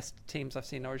one of the best teams I've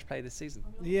seen Norwich play this season.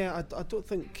 Yeah, I don't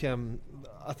think...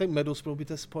 I think Middlesbrough will be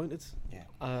disappointed. Yeah.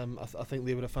 I think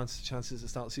they would have fancied chances at the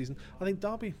start of the season. I think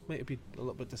Derby might have been a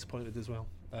little bit disappointed as well.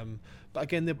 But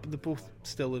again, they're both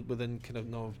still within kind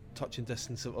of touching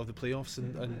distance of the playoffs.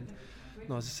 And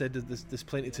as I said, there's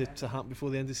plenty to happen before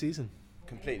the end of the season.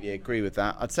 Completely agree with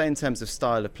that. I'd say in terms of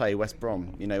style of play, West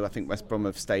Brom, I think West Brom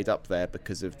have stayed up there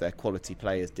because of their quality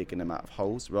players digging them out of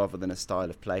holes rather than a style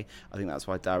of play. I think that's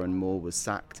why Darren Moore was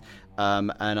sacked.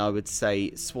 And I would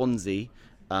say Swansea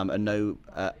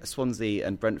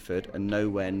and Brentford are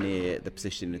nowhere near the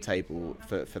position in the table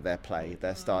for their play.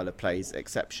 Their style of play is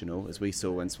exceptional, as we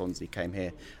saw when Swansea came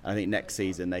here. And I think next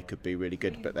season they could be really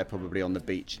good, but they're probably on the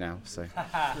beach now. So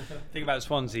the thing about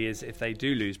Swansea is if they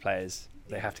do lose players,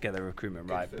 they have to get their recruitment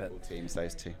right. But teams,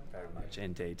 those two. Very much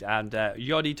indeed. And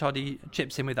Yoddy Toddy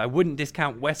chips in with, I wouldn't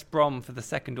discount West Brom for the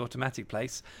second automatic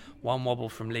place. One wobble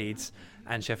from Leeds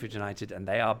and Sheffield United, and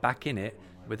they are back in it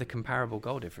with a comparable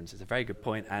goal difference. It's a very good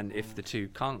point, and if the two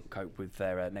can't cope with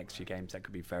their next few games, that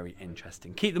could be very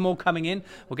interesting. Keep them all coming in.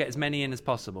 We'll get as many in as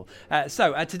possible.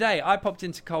 So today I popped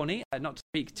into Colney, not to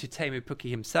speak to Teemu Pukki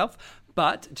himself,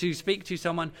 but to speak to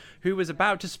someone who was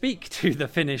about to speak to the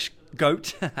Finnish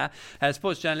GOAT,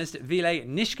 sports journalist Ville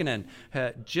Niskanen,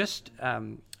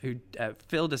 who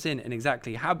filled us in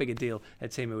exactly how big a deal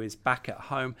Teemu is back at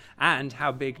home and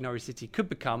how big Norwich City could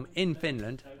become in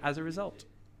Finland as a result.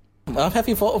 I'm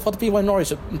happy for the people in Norwich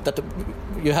that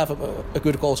you have a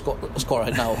good goal scorer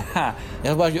right now.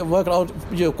 You worked out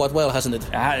quite well, hasn't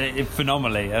it?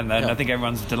 Phenomenally, and I think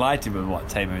everyone's delighted with what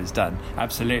Teemu has done.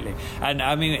 Absolutely, and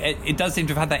I mean it does seem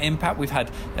to have had that impact. We've had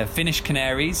Finnish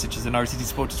Canaries, which is the Norwich City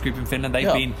supporters group in Finland.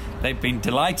 They've been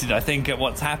delighted, I think, at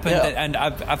what's happened, and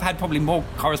I've had probably more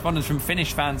correspondence from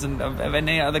Finnish fans than of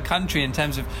any other country in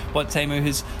terms of what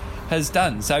Teemu has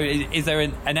done. So is there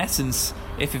an essence,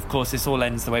 if of course this all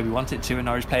ends the way we want it to and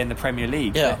Norwich play in the Premier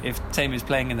League, if Teemu's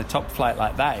playing in the top flight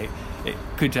like that, it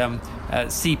could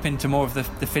seep into more of the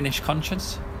Finnish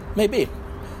conscience? Maybe.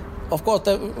 Of course,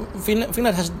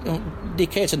 Finland has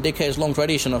decades and decades long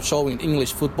tradition of showing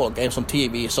English football games on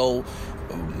TV, so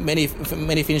many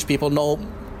Finnish people know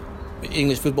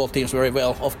English football teams very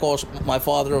well. Of course, my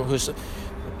father, who's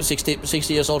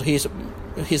 60 years old, he's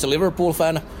a Liverpool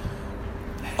fan.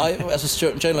 I, as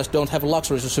a journalist, don't have a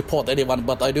luxury to support anyone,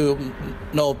 but I do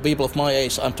know people of my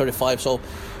age. I'm 35, so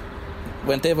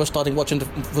when they were starting watching the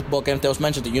football game, there was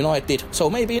Manchester United. So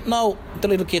maybe now the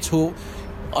little kids who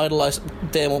idolize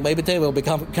them, maybe they will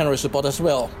become Canary supporters as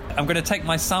well. I'm going to take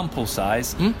my sample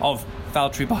size of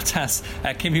Valtteri Bottas,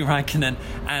 Kimi Räikkönen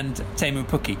and Teemu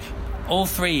Pukki. All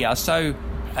three are so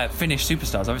Finnish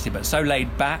superstars, obviously, but so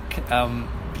laid back,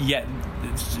 yet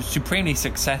supremely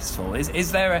successful.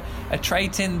 Is there a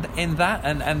trait in that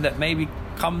and that maybe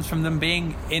comes from them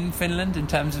being in Finland in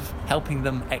terms of helping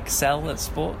them excel at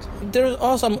sport? There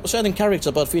are some certain characteristics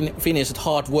about Finnish,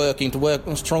 hard working,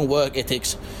 strong work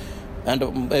ethics,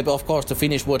 and maybe of course the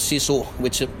Finnish word sisu,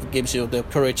 which gives you the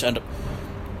courage and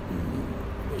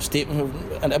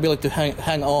ability to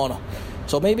hang on.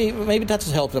 So maybe that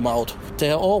has helped them out.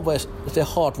 They're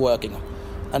hard working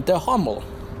and they're humble,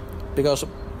 because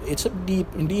it's a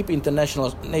deep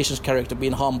international nation's character,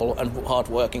 being humble and hard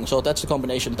working. So that's the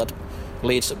combination that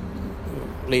leads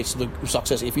to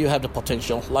success if you have the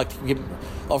potential. Like,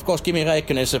 of course, Kimi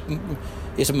Räikkönen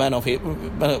is a man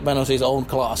of his own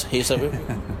class. He's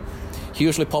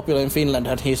hugely popular in Finland,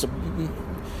 and he's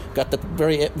got that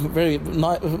very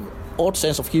odd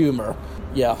sense of humor.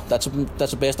 Yeah, that's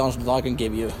the best answer that I can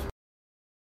give you.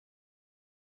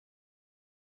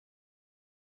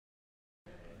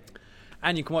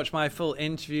 And you can watch my full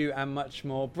interview and much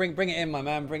more. Bring it in, my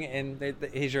man. Bring it in.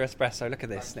 Here's your espresso. Look at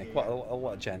this, Nick.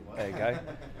 What a gent. There you go.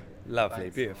 Lovely,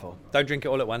 beautiful. Don't drink it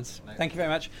all at once. Thank you very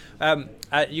much.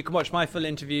 You can watch my full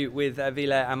interview with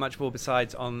Ville and much more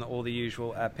besides on all the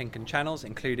usual PinkUn channels,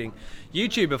 including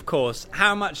YouTube, of course.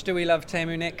 How much do we love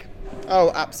Teemu, Nick?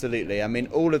 Oh, absolutely. I mean,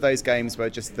 all of those games were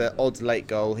just the odd late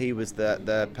goal. He was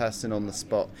the person on the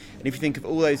spot. And if you think of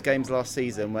all those games last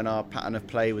season when our pattern of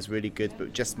play was really good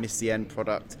but just missed the end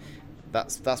product,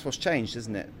 that's what's changed,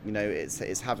 isn't it?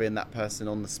 It's having that person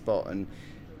on the spot, and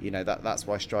that's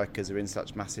why strikers are in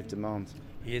such massive demand.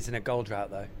 He is in a goal drought,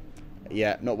 though.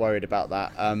 Yeah, not worried about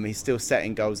that. He's still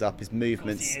setting goals up. His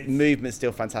movement's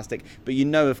still fantastic. But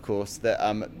of course, that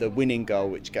the winning goal,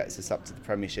 which gets us up to the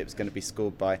Premiership, is going to be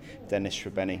scored by Dennis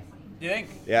Srebeni. You think?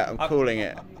 Yeah, I'm calling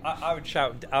it. I would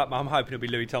shout. I'm hoping it'll be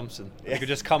Louis Thompson. He could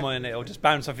just come on and it'll just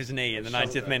bounce off his knee in the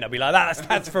 90th minute. I'll be like,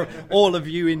 that's for all of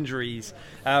you injuries.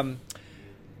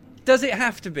 Does it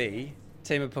have to be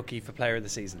Teemu Pukki for Player of the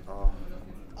Season?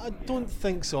 I don't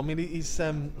think so. I mean, he's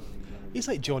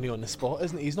like Johnny on the spot,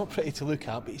 isn't he? He's not pretty to look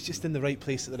at, but he's just in the right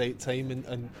place at the right time,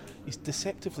 and he's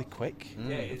deceptively quick,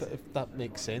 if that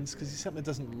makes sense, because he certainly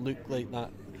doesn't look like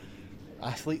that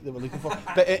athlete that we're looking for.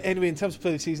 But anyway, in terms of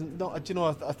player of the season, no, do you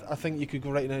know, I think you could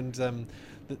go right around.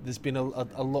 There's been a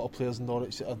lot of players in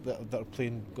Norwich that are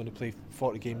going to play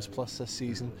 40 games plus this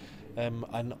season.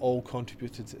 And all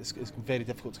contributed. It's very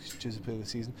difficult to choose a player of the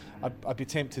season. I'd be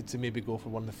tempted to maybe go for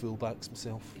one of the fullbacks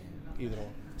myself, either or.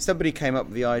 Somebody came up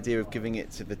with the idea of giving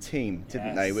it to the team,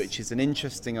 didn't they? Which is an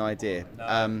interesting idea.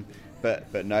 No.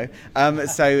 But no.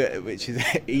 So, which is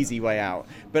an easy way out.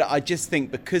 But I just think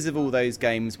because of all those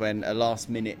games when a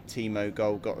last-minute Timo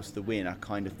goal got us the win, I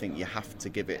kind of think you have to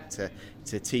give it to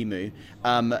Timu.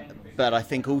 But I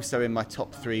think also in my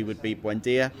top three would be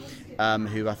Buendia,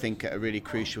 who I think at a really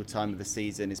crucial time of the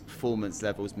season, his performance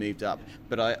levels moved up.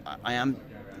 But I am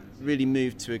really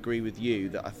moved to agree with you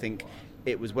that I think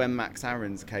it was when Max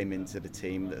Aarons came into the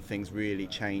team that things really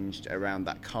changed around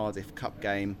that Cardiff Cup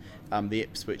game, the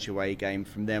Ipswich away game.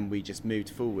 From then we just moved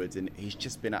forward, and he's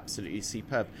just been absolutely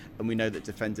superb. And we know that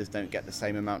defenders don't get the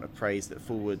same amount of praise that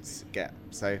forwards get.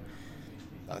 So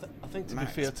I think to be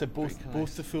fair to both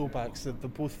the fullbacks, they're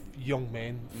both young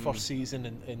men, first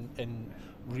season in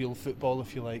real football,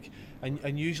 if you like,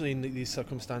 and usually in these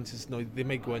circumstances, they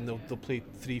might go in, they'll play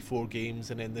 3-4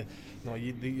 games, and then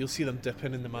you'll see them dip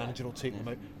in, and the manager will take them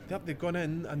out. They've gone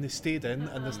in and they stayed in,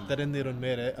 and they're in there on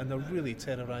merit, and they're really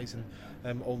terrorising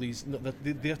all these.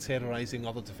 They're terrorising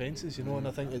other defences, and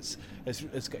I think it's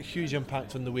got a huge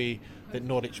impact on the way that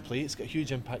Norwich play. It's got a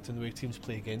huge impact on the way teams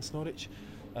play against Norwich.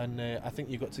 And I think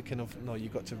you've got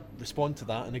to respond to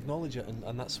that and acknowledge it,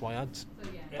 and that's why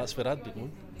that's where I'd be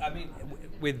going. I mean,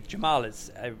 with Jamal, it's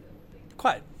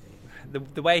quite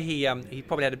the way he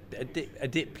probably had a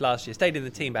dip last year. Stayed in the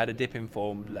team, but had a dip in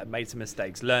form, made some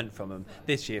mistakes, learned from them.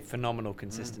 This year, phenomenal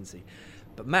consistency.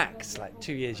 But Max, like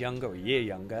 2 years younger or a year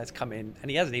younger, has come in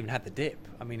and he hasn't even had the dip.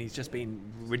 I mean, he's just been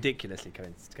ridiculously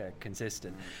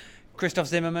consistent. Christoph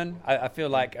Zimmermann, I feel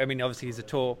like, obviously he's a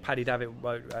tour. Paddy Davitt,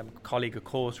 colleague of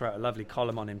course, wrote a lovely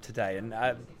column on him today, and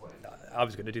I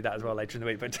was going to do that as well later in the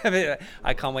week, but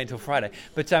I can't wait until Friday.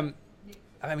 But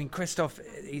Christoph,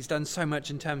 he's done so much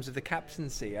in terms of the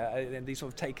captaincy. He's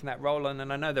sort of taken that role on,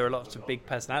 and I know there are lots of big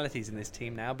personalities in this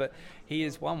team now, but he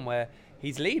is one where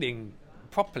he's leading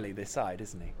properly this side,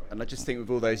 isn't he? And I just think with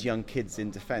all those young kids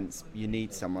in defence, you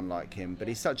need someone like him. But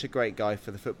he's such a great guy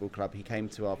for the football club. He came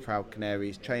to our Proud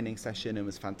Canaries training session and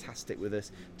was fantastic with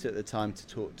us. Took the time to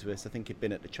talk to us. I think he'd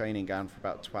been at the training ground for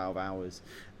about 12 hours.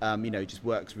 Just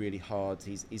works really hard.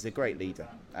 He's a great leader,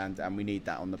 and we need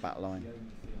that on the back line.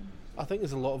 I think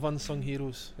there's a lot of unsung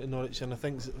heroes in Norwich, and I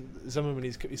think Zimmermann,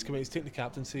 he's come in, he's taken the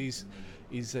captaincy,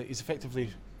 he's effectively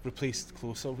replaced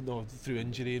Klose through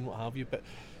injury and what have you, but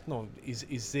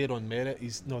he's there on merit.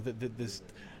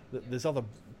 There's other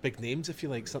big names, if you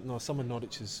like. Some of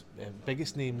Norwich's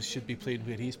biggest names should be playing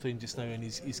where he's playing just now, and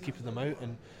he's keeping them out,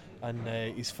 and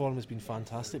his form has been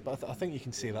fantastic. But I think you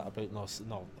can say that about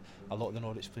a lot of the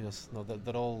Norwich players.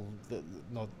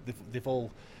 They've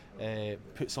all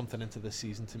put something into this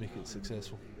season to make it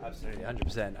successful. Absolutely,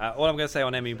 100%. All I'm going to say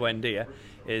on Emi Buendia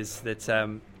is that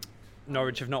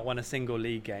Norwich have not won a single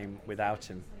league game without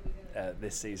him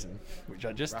this season, which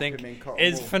I just think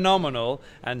is phenomenal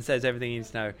and says everything you need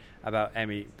to know about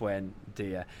Emi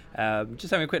Buendia.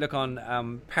 Just having a quick look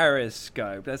on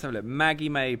Periscope. Let's have a look. Maggie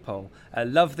Maypole.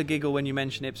 Love the giggle when you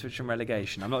mention Ipswich and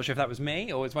relegation. I'm not sure if that was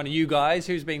me or it's one of you guys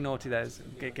who's being naughty there.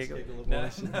 Giggle. No,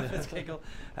 it's giggle.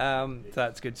 So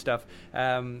that's good stuff.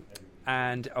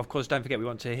 And of course, don't forget, we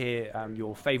want to hear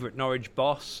your favourite Norwich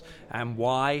boss and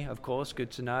why, of course.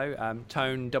 Good to know.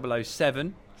 Tone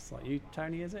 007. It's like you,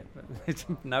 Tony, is it?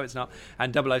 No, it's not.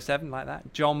 And 007, like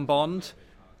that. John Bond,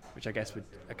 which I guess would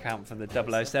account for the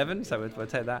 007, so we'll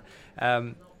take that.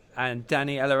 And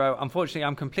Danny Ellero. Unfortunately,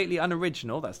 I'm completely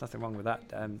unoriginal. That's nothing wrong with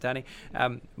that, Danny.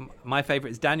 My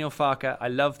favourite is Daniel Farke. I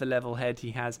love the level head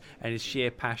he has and his sheer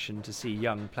passion to see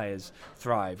young players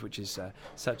thrive, which is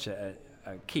such a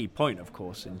key point, of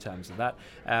course, in terms of that.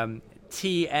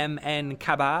 TMN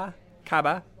Kaba,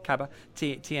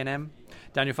 TNM.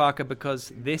 Daniel Farke,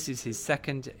 because this is his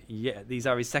second. These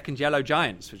are his second yellow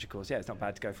giants, which of course, it's not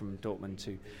bad to go from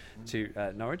Dortmund to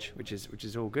Norwich, which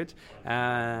is all good.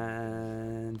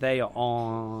 And they are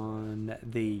on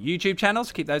the YouTube channel,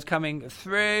 so keep those coming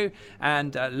through.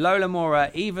 And Lola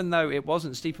Mora, even though it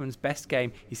wasn't Stiepermann's best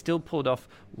game, he still pulled off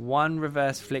one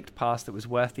reverse flicked pass that was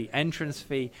worth the entrance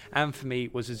fee, and for me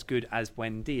was as good as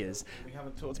Buendia's. We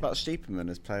haven't talked about Stiepermann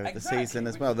as player of the season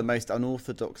as well, the most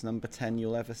unorthodox number 10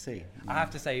 you'll ever see. I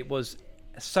have to say, it was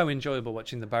so enjoyable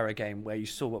watching the Borough game, where you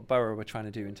saw what Borough were trying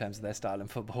to do in terms of their style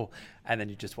of football, and then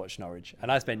you just watch Norwich.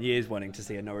 And I spent years wanting to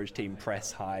see a Norwich team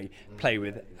press high, play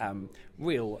with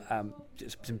real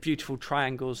just some beautiful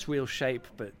triangles, real shape,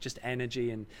 but just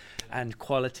energy and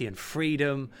quality and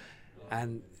freedom,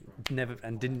 and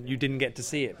you didn't get to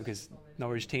see it because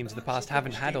Norwich teams of the past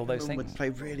haven't had all those things. Would play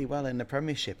really well in the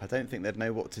Premiership. I don't think they'd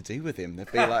know what to do with him.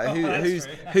 They'd be like,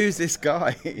 who's this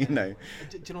guy? You know.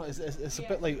 Do you know? It's a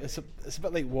bit like it's a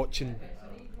bit like watching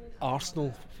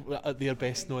Arsenal at their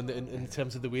best, in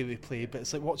terms of the way they play. But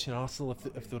it's like watching Arsenal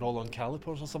if they're all on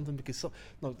calipers or something. Because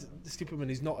Stupidman,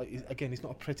 he's not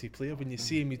a pretty player. When you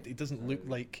see him, he doesn't look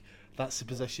like that's the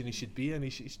position he should be in. He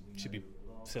should be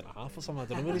centre half or something. I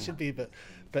don't know where he should be, but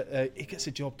he gets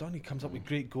the job done. He comes up with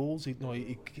great goals. He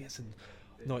gets in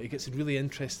really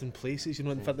interesting places. You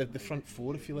know, in fact, the front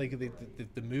four, if you like,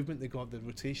 the movement they got, the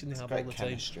rotation they have all the time.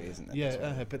 Chemistry, isn't it?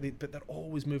 Yeah, but they're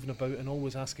always moving about and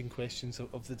always asking questions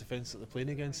of the defence that they're playing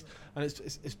against, and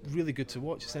it's really good to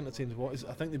watch. It's entertaining to watch.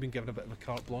 I think they've been given a bit of a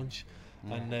carte blanche,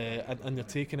 and they're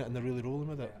taking it and they're really rolling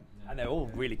with it. And they're all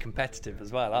really competitive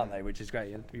as well, aren't they? Which is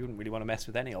great. And you wouldn't really want to mess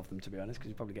with any of them, to be honest, because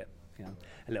you probably get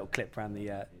a little clip around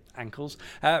the ankles.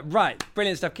 Right,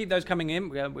 brilliant stuff. Keep those coming in.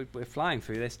 We're flying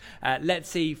through this. Let's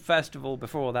see, first of all,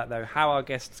 before all that, though, how our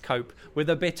guests cope with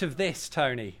a bit of this,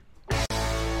 Tony.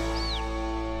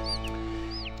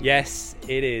 Yes,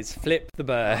 it is Flip the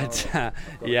Bird.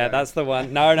 Yeah, that's the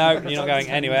one. No, you're not going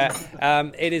anywhere.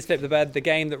 It is Flip the Bird, the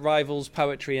game that rivals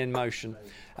Poetry in Motion.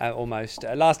 Almost.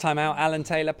 Last time out, Alan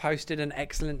Taylor posted an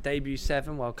excellent debut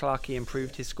 7, while Clarkey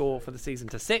improved his score for the season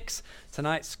to 6.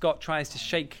 Tonight, Scott tries to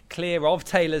shake clear of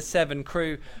Taylor's 7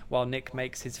 crew, while Nick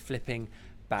makes his flipping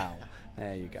bow.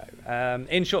 There you go.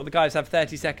 In short, the guys have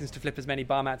 30 seconds to flip as many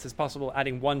bar mats as possible,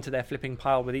 adding 1 to their flipping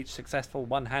pile with each successful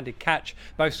one-handed catch.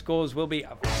 Both scores will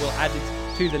added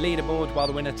to the leaderboard, while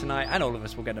the winner tonight, and all of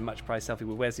us, will get a much prized selfie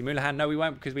with Wesley Moulahan. No, we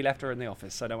won't, because we left her in the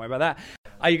office, so don't worry about that.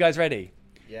 Are you guys ready?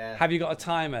 Yeah. Have you got a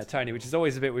timer, Tony? Which is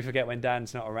always a bit we forget when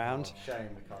Dan's not around. Shame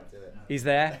we can't do it. He's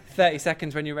there. 30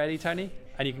 seconds when you're ready, Tony.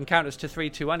 And you can count us to 3,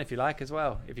 2, 1 if you like as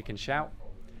well, if you can shout.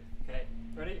 Okay,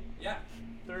 ready? Yeah.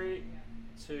 3,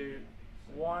 2,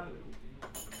 1.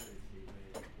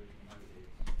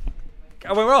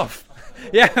 Oh, we're off.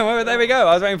 Yeah, well, there we go.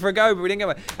 I was waiting for a go, but we didn't get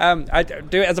one. I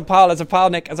do it as a pile,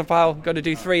 Nick, as a pile. Got to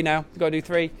do 3 now. Got to do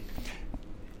 3.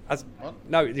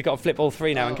 No, you've got to flip all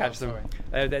 3 now and catch them.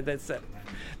 That's it.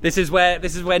 This is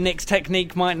where Nick's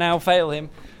technique might now fail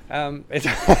him. Did we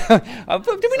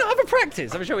not have a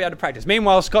practice? I'm sure we had a practice.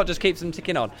 Meanwhile, Scott just keeps them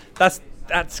ticking on.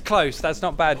 That's close. That's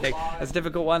not bad, Nick. That's a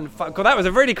difficult one. God, that was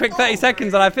a really quick 30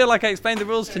 seconds, and I feel like I explained the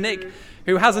rules to Nick,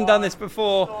 who hasn't done this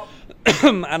before.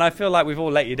 And I feel like we've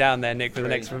all let you down there, Nick, with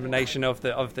an explanation of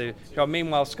the job.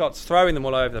 Meanwhile, Scott's throwing them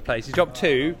all over the place. He's dropped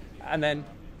 2, and then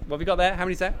what have we got there? How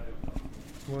many's there?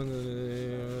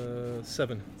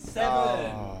 7.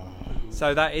 Oh.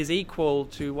 So that is equal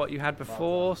to what you had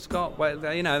before, Scott. Well,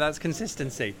 that's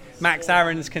consistency. Max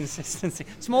Aaron's consistency.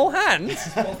 Small hands?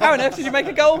 How on earth did you make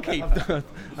a goalkeeper?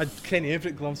 I had Kenny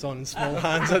Everett gloves on and small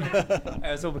hands.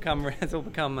 It's all become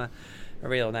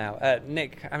real now.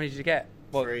 Nick, how many did you get?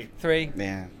 3?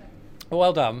 Yeah.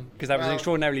 Well done, because that was an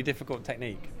extraordinarily difficult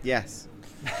technique. Yes.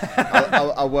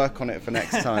 I'll work on it for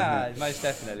next time. Most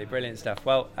definitely. Brilliant stuff.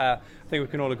 Well, I think we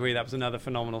can all agree that was another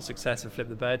phenomenal success of Flip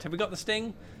the Bird. Have we got the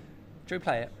sting? Drew,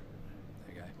 play it.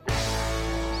 There you go.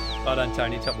 Well done,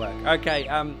 Tony. Top work. Okay,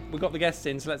 we've got the guests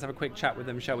in, so let's have a quick chat with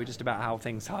them, shall we, just about how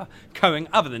things are going,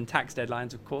 other than tax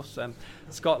deadlines, of course.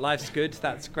 Scott, life's good.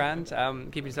 That's grand.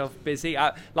 Keep yourself busy.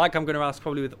 Like I'm going to ask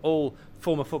probably with all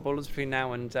former footballers between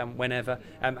now and whenever,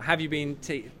 have you been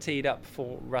teed up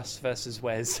for Russ versus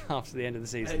Wes after the end of the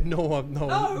season? No.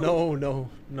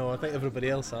 I think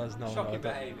everybody else has. No. Shocking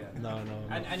behaviour. No.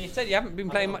 And you said you haven't been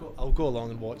playing much. I'll go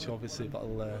along and watch, obviously, but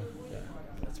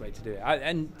That's the way to do it.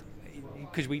 And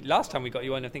because last time we got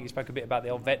you on, I think you spoke a bit about the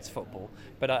old Vets football,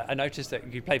 but I noticed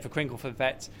that you played for Crinkle for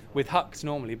Vets with Hucks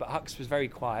normally, but Hucks was very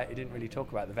quiet. He didn't really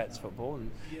talk about the Vets football. And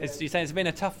you're saying it's been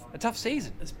a tough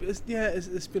season.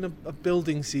 It's been a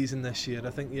building season this year. I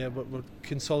think we're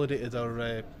consolidated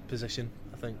our position.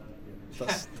 I think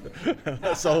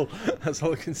that's all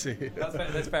I can say.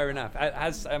 That's fair enough.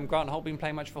 Has Grant Holt been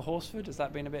playing much for Horsford? Has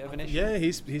that been a bit of an issue? Yeah,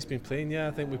 he's been playing. Yeah,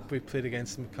 I think we played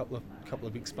against him a couple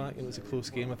of weeks back, and it was a close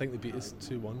game. I think they beat us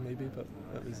 2-1 maybe, but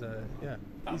it was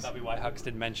That'll be why Hucks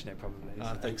didn't mention it probably.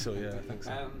 I think so. Yeah, I think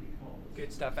so.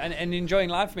 Good stuff. And enjoying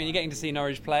life. I mean, you're getting to see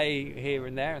Norwich play here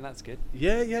and there, and that's good.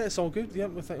 Yeah, it's all good. Yeah,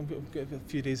 we've got a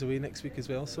few days away next week as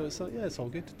well, so it's all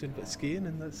good. Doing a bit of skiing,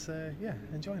 and that's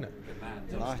enjoying it. Good man.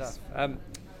 Nice. Stuff.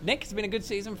 Nick, it's been a good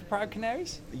season for Proud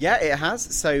Canaries? Yeah, it has.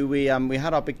 So we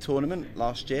had our big tournament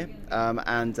last year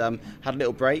and had a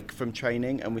little break from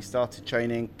training, and we started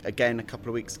training again a couple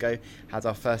of weeks ago. Had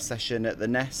our first session at the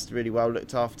Nest, really well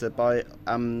looked after by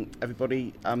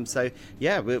everybody. So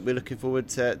yeah, we're looking forward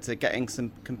to getting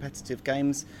some competitive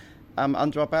games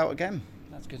under our belt again.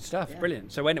 That's good stuff. Yeah.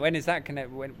 Brilliant. So when is that?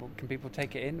 When can people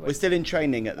take it in? We're still in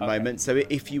training at the moment. So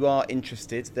if you are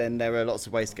interested, then there are lots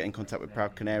of ways to get in contact with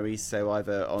Proud Canaries. So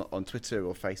either on Twitter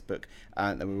or Facebook,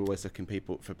 and then we're always looking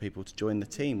for people to join the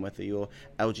team, whether you're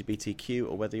LGBTQ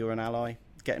or whether you're an ally.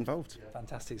 Get involved.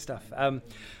 Fantastic stuff.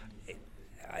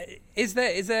 Is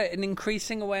there an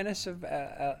increasing awareness of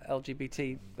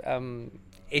LGBT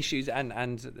issues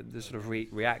and the sort of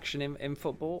reaction in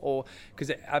football? Or because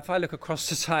if I look across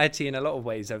society in a lot of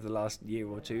ways over the last year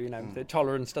or two, the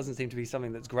tolerance doesn't seem to be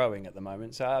something that's growing at the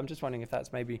moment. So I'm just wondering if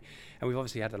that's maybe, and we've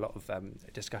obviously had a lot of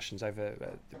discussions over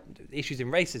issues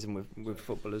in racism with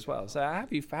football as well. So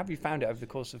have you found it over the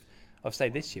course of say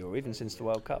this year or even since the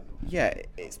World Cup? Yeah,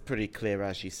 it's pretty clear,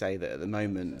 as you say, that at the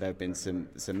moment there have been some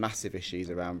massive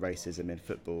issues around racism in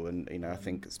football, and I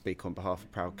think speak on behalf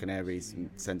of Proud Canaries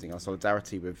and sending our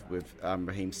solidarity with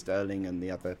Raheem Sterling and the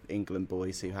other England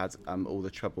boys who had all the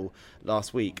trouble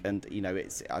last week. And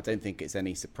I don't think it's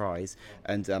any surprise.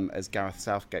 And as Gareth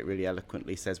Southgate really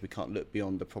eloquently says, we can't look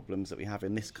beyond the problems that we have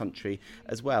in this country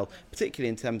as well, particularly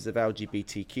in terms of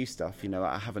LGBTQ stuff.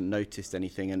 I haven't noticed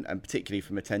anything, and particularly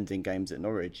from attending games at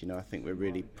Norwich, I think we're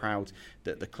really proud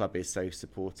that the club is so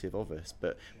supportive of us,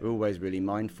 but we're always really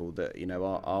mindful that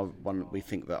we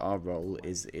think that our role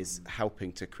is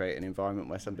helping to create an environment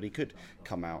where somebody could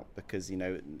come out, because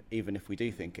even if we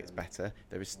do think it's better,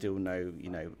 there is still no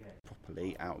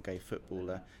properly out gay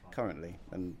footballer currently,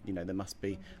 and there must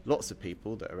be lots of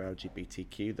people that are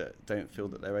LGBTQ that don't feel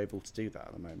that they're able to do that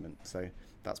at the moment. So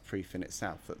that's proof in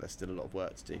itself that there's still a lot of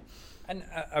work to do. And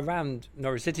around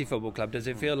Norwich City Football Club, does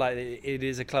it feel like it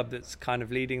is a club that's kind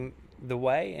of leading the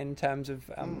way in terms of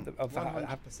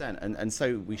 100%, and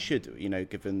so we should,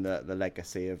 given the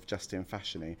legacy of Justin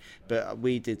Fashanu. But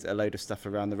we did a load of stuff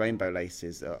around the rainbow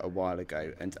laces a while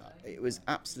ago, and it was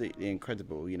absolutely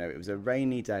incredible. It was a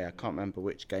rainy day, I can't remember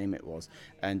which game it was,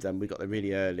 and we got there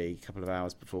really early, a couple of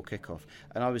hours before kickoff,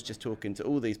 and I was just talking to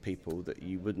all these people that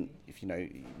you wouldn't,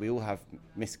 we all have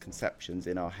misconceptions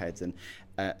in our heads and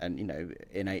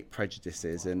innate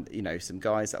prejudices, and some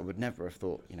guys that I would never have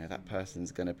thought that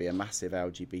person's going to be a massive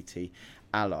LGBT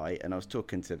ally. And I was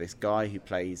talking to this guy who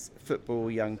plays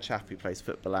football, young chap who plays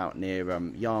football out near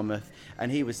Yarmouth, and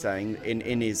he was saying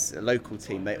in his local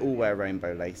team they all wear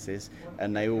rainbow laces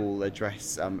and they all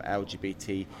address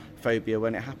LGBT phobia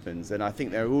when it happens. And I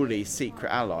think there are all these secret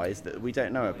allies that we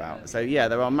don't know about. So yeah,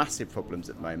 there are massive problems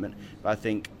at the moment, but I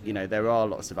think there are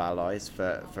lots of allies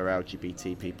for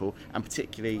LGBT people, and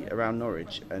particularly around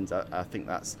Norwich, and I think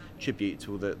that's tribute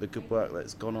to all the good work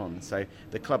that's gone on. So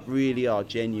the club really are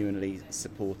genuinely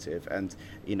supportive, and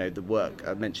the work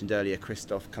I mentioned earlier,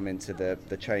 Christoph come into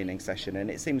the training session, and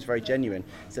it seems very genuine.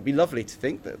 So it'd be lovely to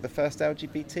think that the first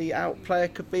LGBT out player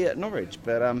could be at Norwich,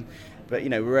 but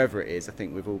wherever it is, I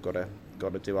think we've all got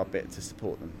to do our bit to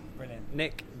support them. Brilliant.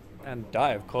 Nick and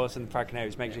Di, of course, and the Proud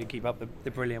Canaries, make sure you keep up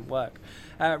the brilliant work.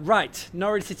 Right,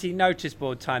 Norwich City notice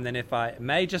board time then, if I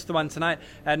may. Just the one tonight.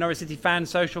 Norwich City Fan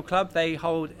Social Club, they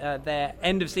hold their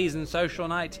end of season social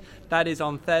night. That is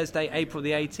on Thursday, April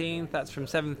the 18th. That's from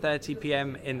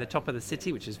 7:30pm in the top of the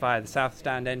city, which is via the South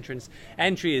Stand entrance.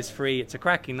 Entry is free. It's a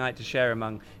cracking night to share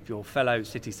among your fellow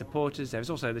City supporters. There's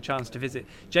also the chance to visit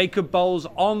Jacob Bowles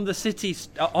on the City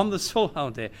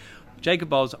Jacob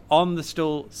Bowles on the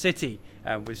Stall City,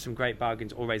 with some great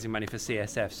bargains, all raising money for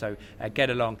CSF. So get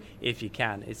along if you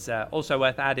can. It's also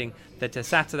worth adding that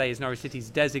Saturday is Norwich City's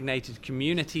designated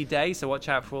community day, so watch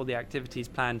out for all the activities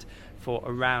planned for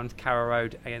around Carrow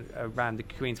Road and around the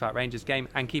Queen's Park Rangers game,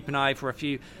 and keep an eye for a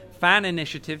few fan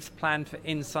initiatives planned for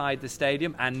inside the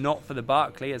stadium and not for the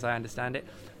Barclay, as I understand it,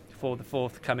 for the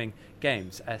forthcoming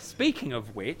games. Speaking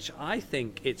of which, I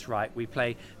think it's right we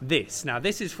play this. Now,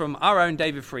 this is from our own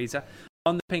David Freezer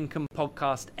on the PinkUn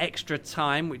podcast Extra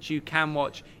Time, which you can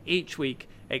watch each week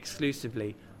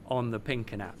exclusively on the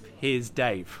PinkUn app. Here's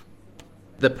Dave.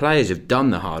 The players have done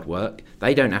the hard work.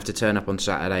 They don't have to turn up on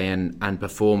Saturday and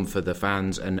perform for the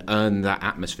fans and earn that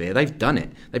atmosphere. They've done it.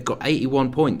 They've got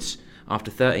 81 points after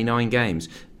 39 games.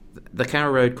 The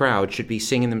Carrow Road crowd should be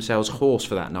singing themselves hoarse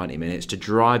for that 90 minutes to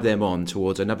drive them on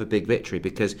towards another big victory,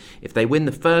 because if they win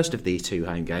the first of these two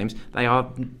home games, they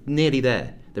are nearly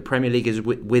there. The Premier League is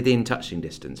within touching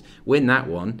distance. Win that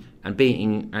one, and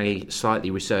beating a slightly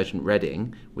resurgent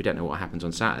Reading, we don't know what happens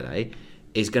on Saturday,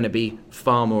 is going to be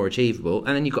far more achievable.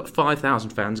 And then you've got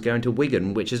 5,000 fans going to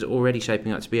Wigan, which is already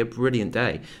shaping up to be a brilliant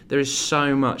day. There is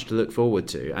so much to look forward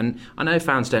to. And I know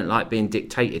fans don't like being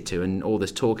dictated to and all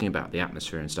this talking about the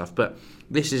atmosphere and stuff, but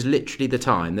this is literally the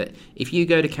time that if you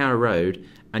go to Carrow Road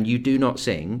and you do not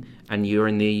sing, and you're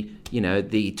in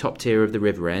the top tier of the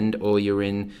River End, or you're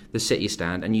in the City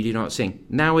Stand and you do not sing,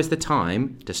 now is the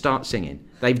time to start singing.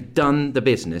 They've done the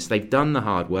business, they've done the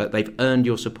hard work, they've earned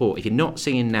your support. If you're not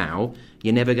singing now,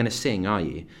 you're never going to sing, are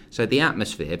you? So the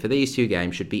atmosphere for these two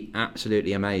games should be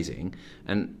absolutely amazing,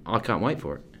 and I can't wait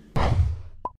for it.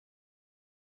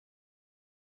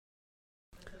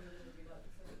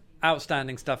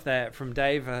 Outstanding stuff there from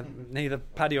Dave. Neither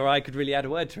Paddy or I could really add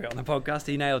a word to it on the podcast.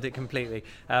 He nailed it completely.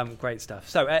 Great stuff.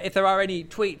 So if there are any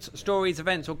tweets, stories,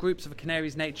 events or groups of a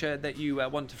Canaries nature that you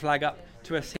want to flag up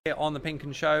to us here on the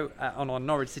PinkUn Show on our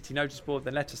Norwich City notice board,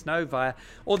 then let us know via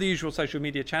all the usual social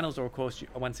media channels, or of course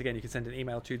once again you can send an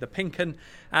email to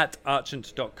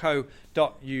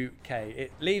thepinkun@archant.co.uk.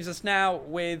 It leaves us now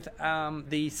with a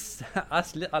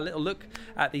little look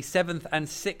at the 7th and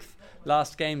 6th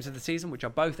last games of the season, which are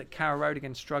both at Carrow Road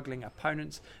against struggling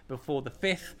opponents, before the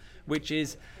 5th, which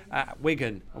is at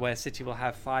Wigan, where City will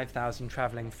have 5,000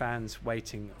 travelling fans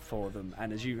waiting for them.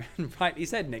 And as you rightly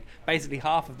said, Nick, basically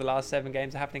half of the last 7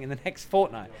 games are happening in the next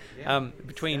fortnight.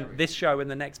 Between this show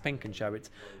and the next PinkUn Show, it's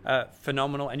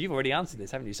phenomenal. And you've already answered this,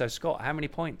 haven't you? So Scott, how many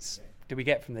points do we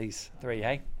get from these 3,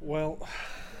 hey? Well,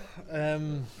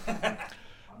 do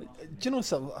you know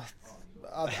something?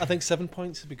 I think 7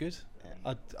 points would be good.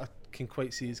 I can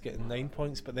quite see us getting 9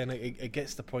 points, but then it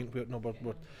gets to the point where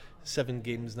we're 7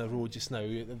 games in a row just now.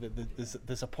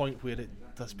 There's a point where it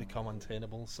does become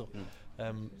untenable. So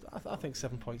I think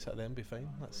 7 points out of them be fine.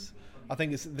 I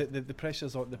think it's the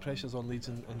pressures on Leeds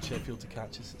and Sheffield to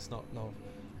catch us. It's not no.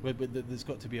 There's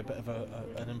got to be a bit of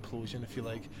an implosion, if you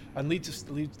like. And Leeds have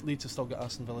still got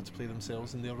Aston Villa to play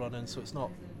themselves in their run in, so it's not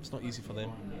easy for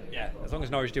them. Yeah, as long as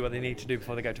Norwich do what they need to do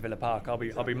before they go to Villa Park, I'll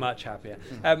be much happier.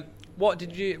 What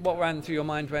ran through your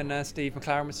mind when Steve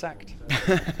McLaren was sacked?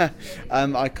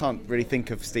 I can't really think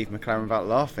of Steve McLaren without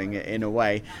laughing in a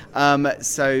way. I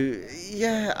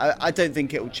don't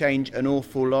think it will change an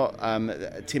awful lot.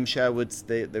 Tim Sherwood's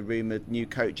the rumoured new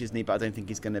coach, isn't he? But I don't think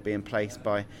he's going to be in place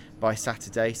by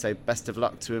Saturday. So best of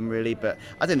luck to him, really. But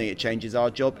I don't think it changes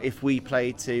our job. If we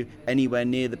play to anywhere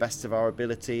near the best of our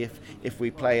ability, if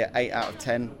we play at 8 out of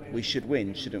 10, we should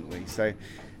win, shouldn't we? So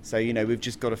we've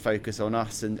just got to focus on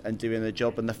us and doing the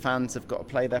job, and the fans have got to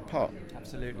play their part.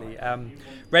 Absolutely.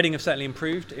 Reading have certainly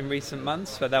improved in recent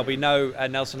months, but there'll be no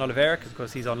Nelson Oliveira, because of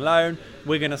course he's on loan.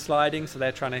 Wigan are sliding, so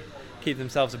they're trying to keep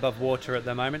themselves above water at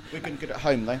the moment. Wigan good at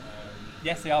home, though.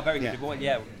 Yes, they are very good.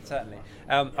 Yeah, certainly.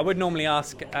 I would normally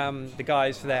ask the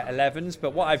guys for their 11s,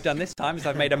 but what I've done this time is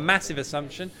I've made a massive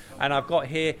assumption, and I've got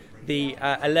here the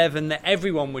 11 that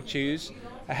everyone would choose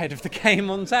ahead of the game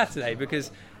on Saturday,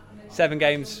 because 7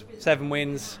 games, 7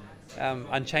 wins,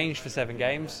 unchanged for 7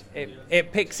 games.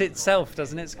 It picks itself,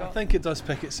 doesn't it, Scott? I think it does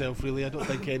pick itself, really. I don't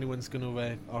think anyone's going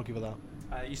to argue with that.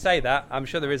 You say that. I'm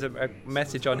sure there is a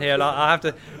message on here. I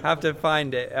have to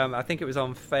find it. I think it was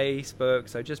on Facebook,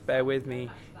 so just bear with me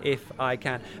if I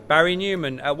can. Barry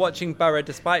Newman, watching Borough,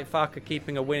 despite Farker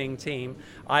keeping a winning team,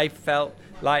 I felt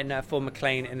Leitner for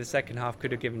McLean in the second half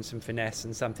could have given some finesse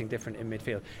and something different in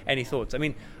midfield. Any thoughts? I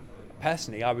mean,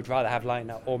 personally, I would rather have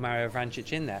Leitner or Mario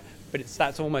Vrancic in there, but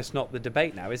that's almost not the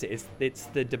debate now, is it? It's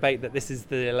the debate that this is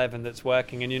the 11 that's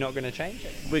working and you're not going to change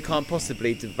it. We can't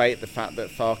possibly debate the fact that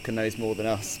Farker knows more than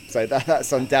us, so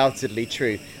that's undoubtedly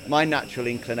true. My natural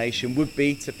inclination would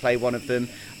be to play one of them.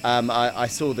 I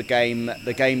saw the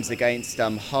games against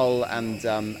Hull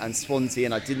and Swansea,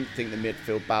 and I didn't think the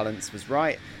midfield balance was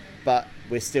right, but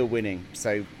we're still winning.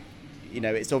 So,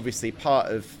 it's obviously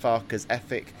part of Farker's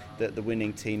ethic that the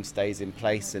winning team stays in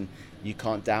place, and you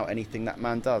can't doubt anything that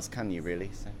man does, can you,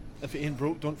 really? So. If it ain't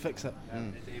broke, don't fix it.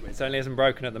 It certainly isn't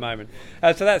broken at the moment.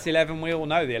 So that's the 11. We all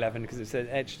know the 11 because it's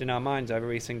etched in our minds over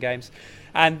recent games.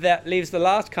 And that leaves the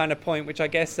last kind of point, which I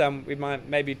guess we might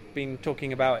maybe been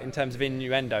talking about in terms of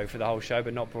innuendo for the whole show,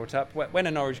 but not brought up. When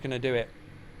are Norwich going to do it,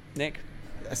 Nick?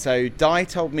 So Di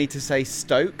told me to say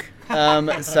Stoke.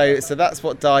 So that's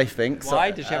what Di thinks.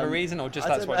 Why? Does she have a reason, or just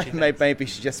that's what she thinks? Maybe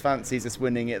she just fancies us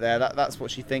winning it there. That's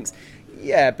what she thinks.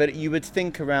 Yeah, but you would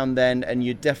think around then, and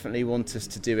you definitely want us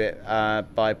to do it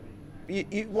by.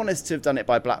 You want us to have done it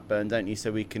by Blackburn, don't you?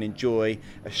 So we can enjoy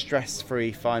a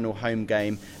stress-free final home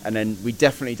game, and then we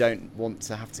definitely don't want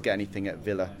to have to get anything at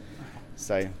Villa.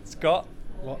 So Scott.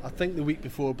 Well, I think the week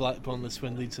before Blackburn is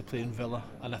when Leeds are playing Villa,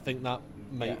 and I think that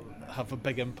might have a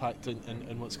big impact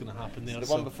in what's going to happen there. So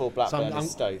the one before Blackburn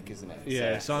is Stoke, isn't it?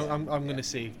 Yeah, so I'm going to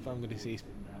say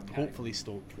hopefully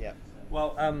Stoke. Yeah.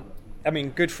 Well, I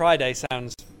mean, Good Friday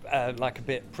sounds like a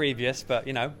bit previous, but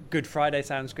Good Friday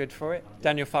sounds good for it.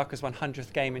 Daniel Farke's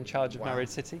 100th game in charge of Norwich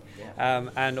City,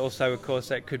 and also, of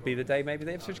course, it could be the day maybe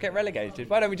the Ipswich get relegated.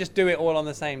 Why don't we just do it all on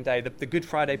the same day? The Good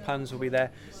Friday puns will be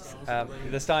there,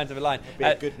 the signs of a line. Be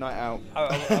a good night out.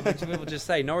 I will just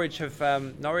say Norwich have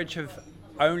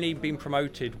only been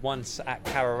promoted once at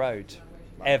Carrow Road,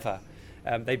 ever.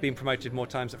 They've been promoted more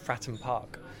times at Fratton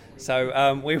Park.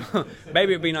 So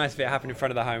maybe it'd be nice if it happened in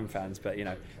front of the home fans, but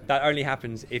that only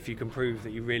happens if you can prove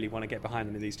that you really want to get behind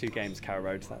them in these two games, Carrow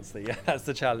Road. That's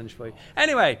the challenge for you.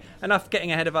 Anyway, enough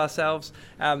getting ahead of ourselves.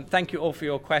 Thank you all for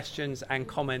your questions and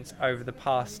comments over the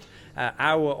past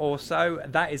hour or so.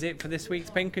 That is it for this week's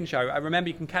PinkUn Show. Remember,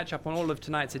 you can catch up on all of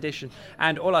tonight's edition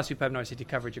and all our superb Norwich City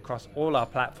coverage across all our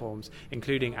platforms,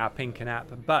 including our PinkUn app.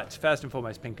 But first and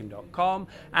foremost, pinkun.com.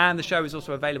 And the show is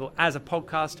also available as a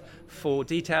podcast. For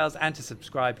details and to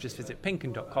subscribe, just visit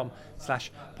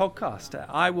pinkun.com/podcast.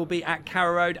 I will be at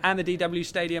Carrow Road and the DW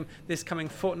Stadium this coming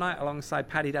fortnight alongside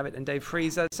Paddy Davitt and Dave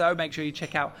Freezer. So make sure you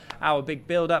check out our big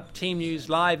build-up, team news,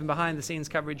 live and behind-the-scenes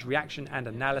coverage, reaction and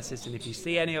analysis. And if you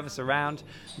see any of us around,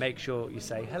 make sure you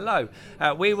say hello.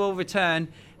 We will return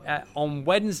on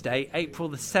Wednesday, April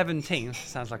the 17th,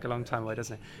 sounds like a long time away,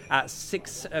 doesn't it, at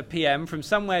 6 p.m. from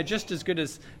somewhere just as good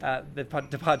as the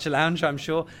Departure Lounge, I'm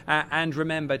sure. And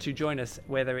remember to join us,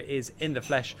 whether it is in the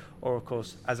flesh or, of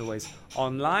course, as always,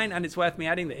 online. And it's worth me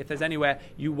adding that if there's anywhere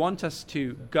you want us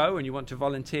to go and you want to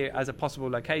volunteer as a possible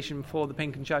location for the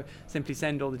PinkUn Show, simply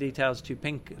send all the details to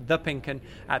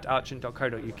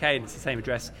thepinkun@archant.co.uk, and it's the same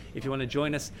address if you want to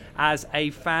join us as a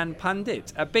fan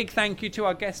pundit. A big thank you to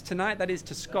our guests tonight, that is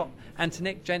to Scott and to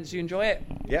Nick. Gents, you enjoy it?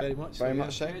 Yeah, very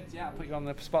much so. Good. Yeah, I put you on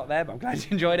the spot there, but I'm glad you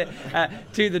enjoyed it.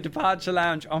 To the Departure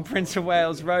Lounge on Prince of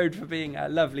Wales Road for being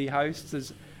lovely hosts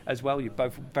as well. You're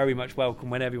both very much welcome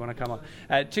whenever you want to come on.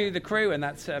 To the crew, and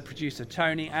that's producer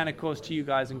Tony, and of course to you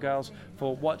guys and girls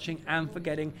for watching and for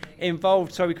getting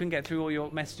involved. So we couldn't get through all your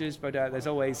messages, but there's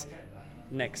always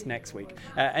next week.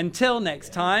 Until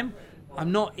next time,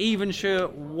 I'm not even sure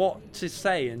what to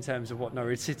say in terms of what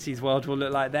Norwich City's world will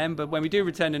look like then, but when we do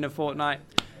return in a fortnight,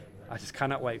 I just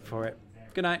cannot wait for it.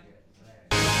 Good night.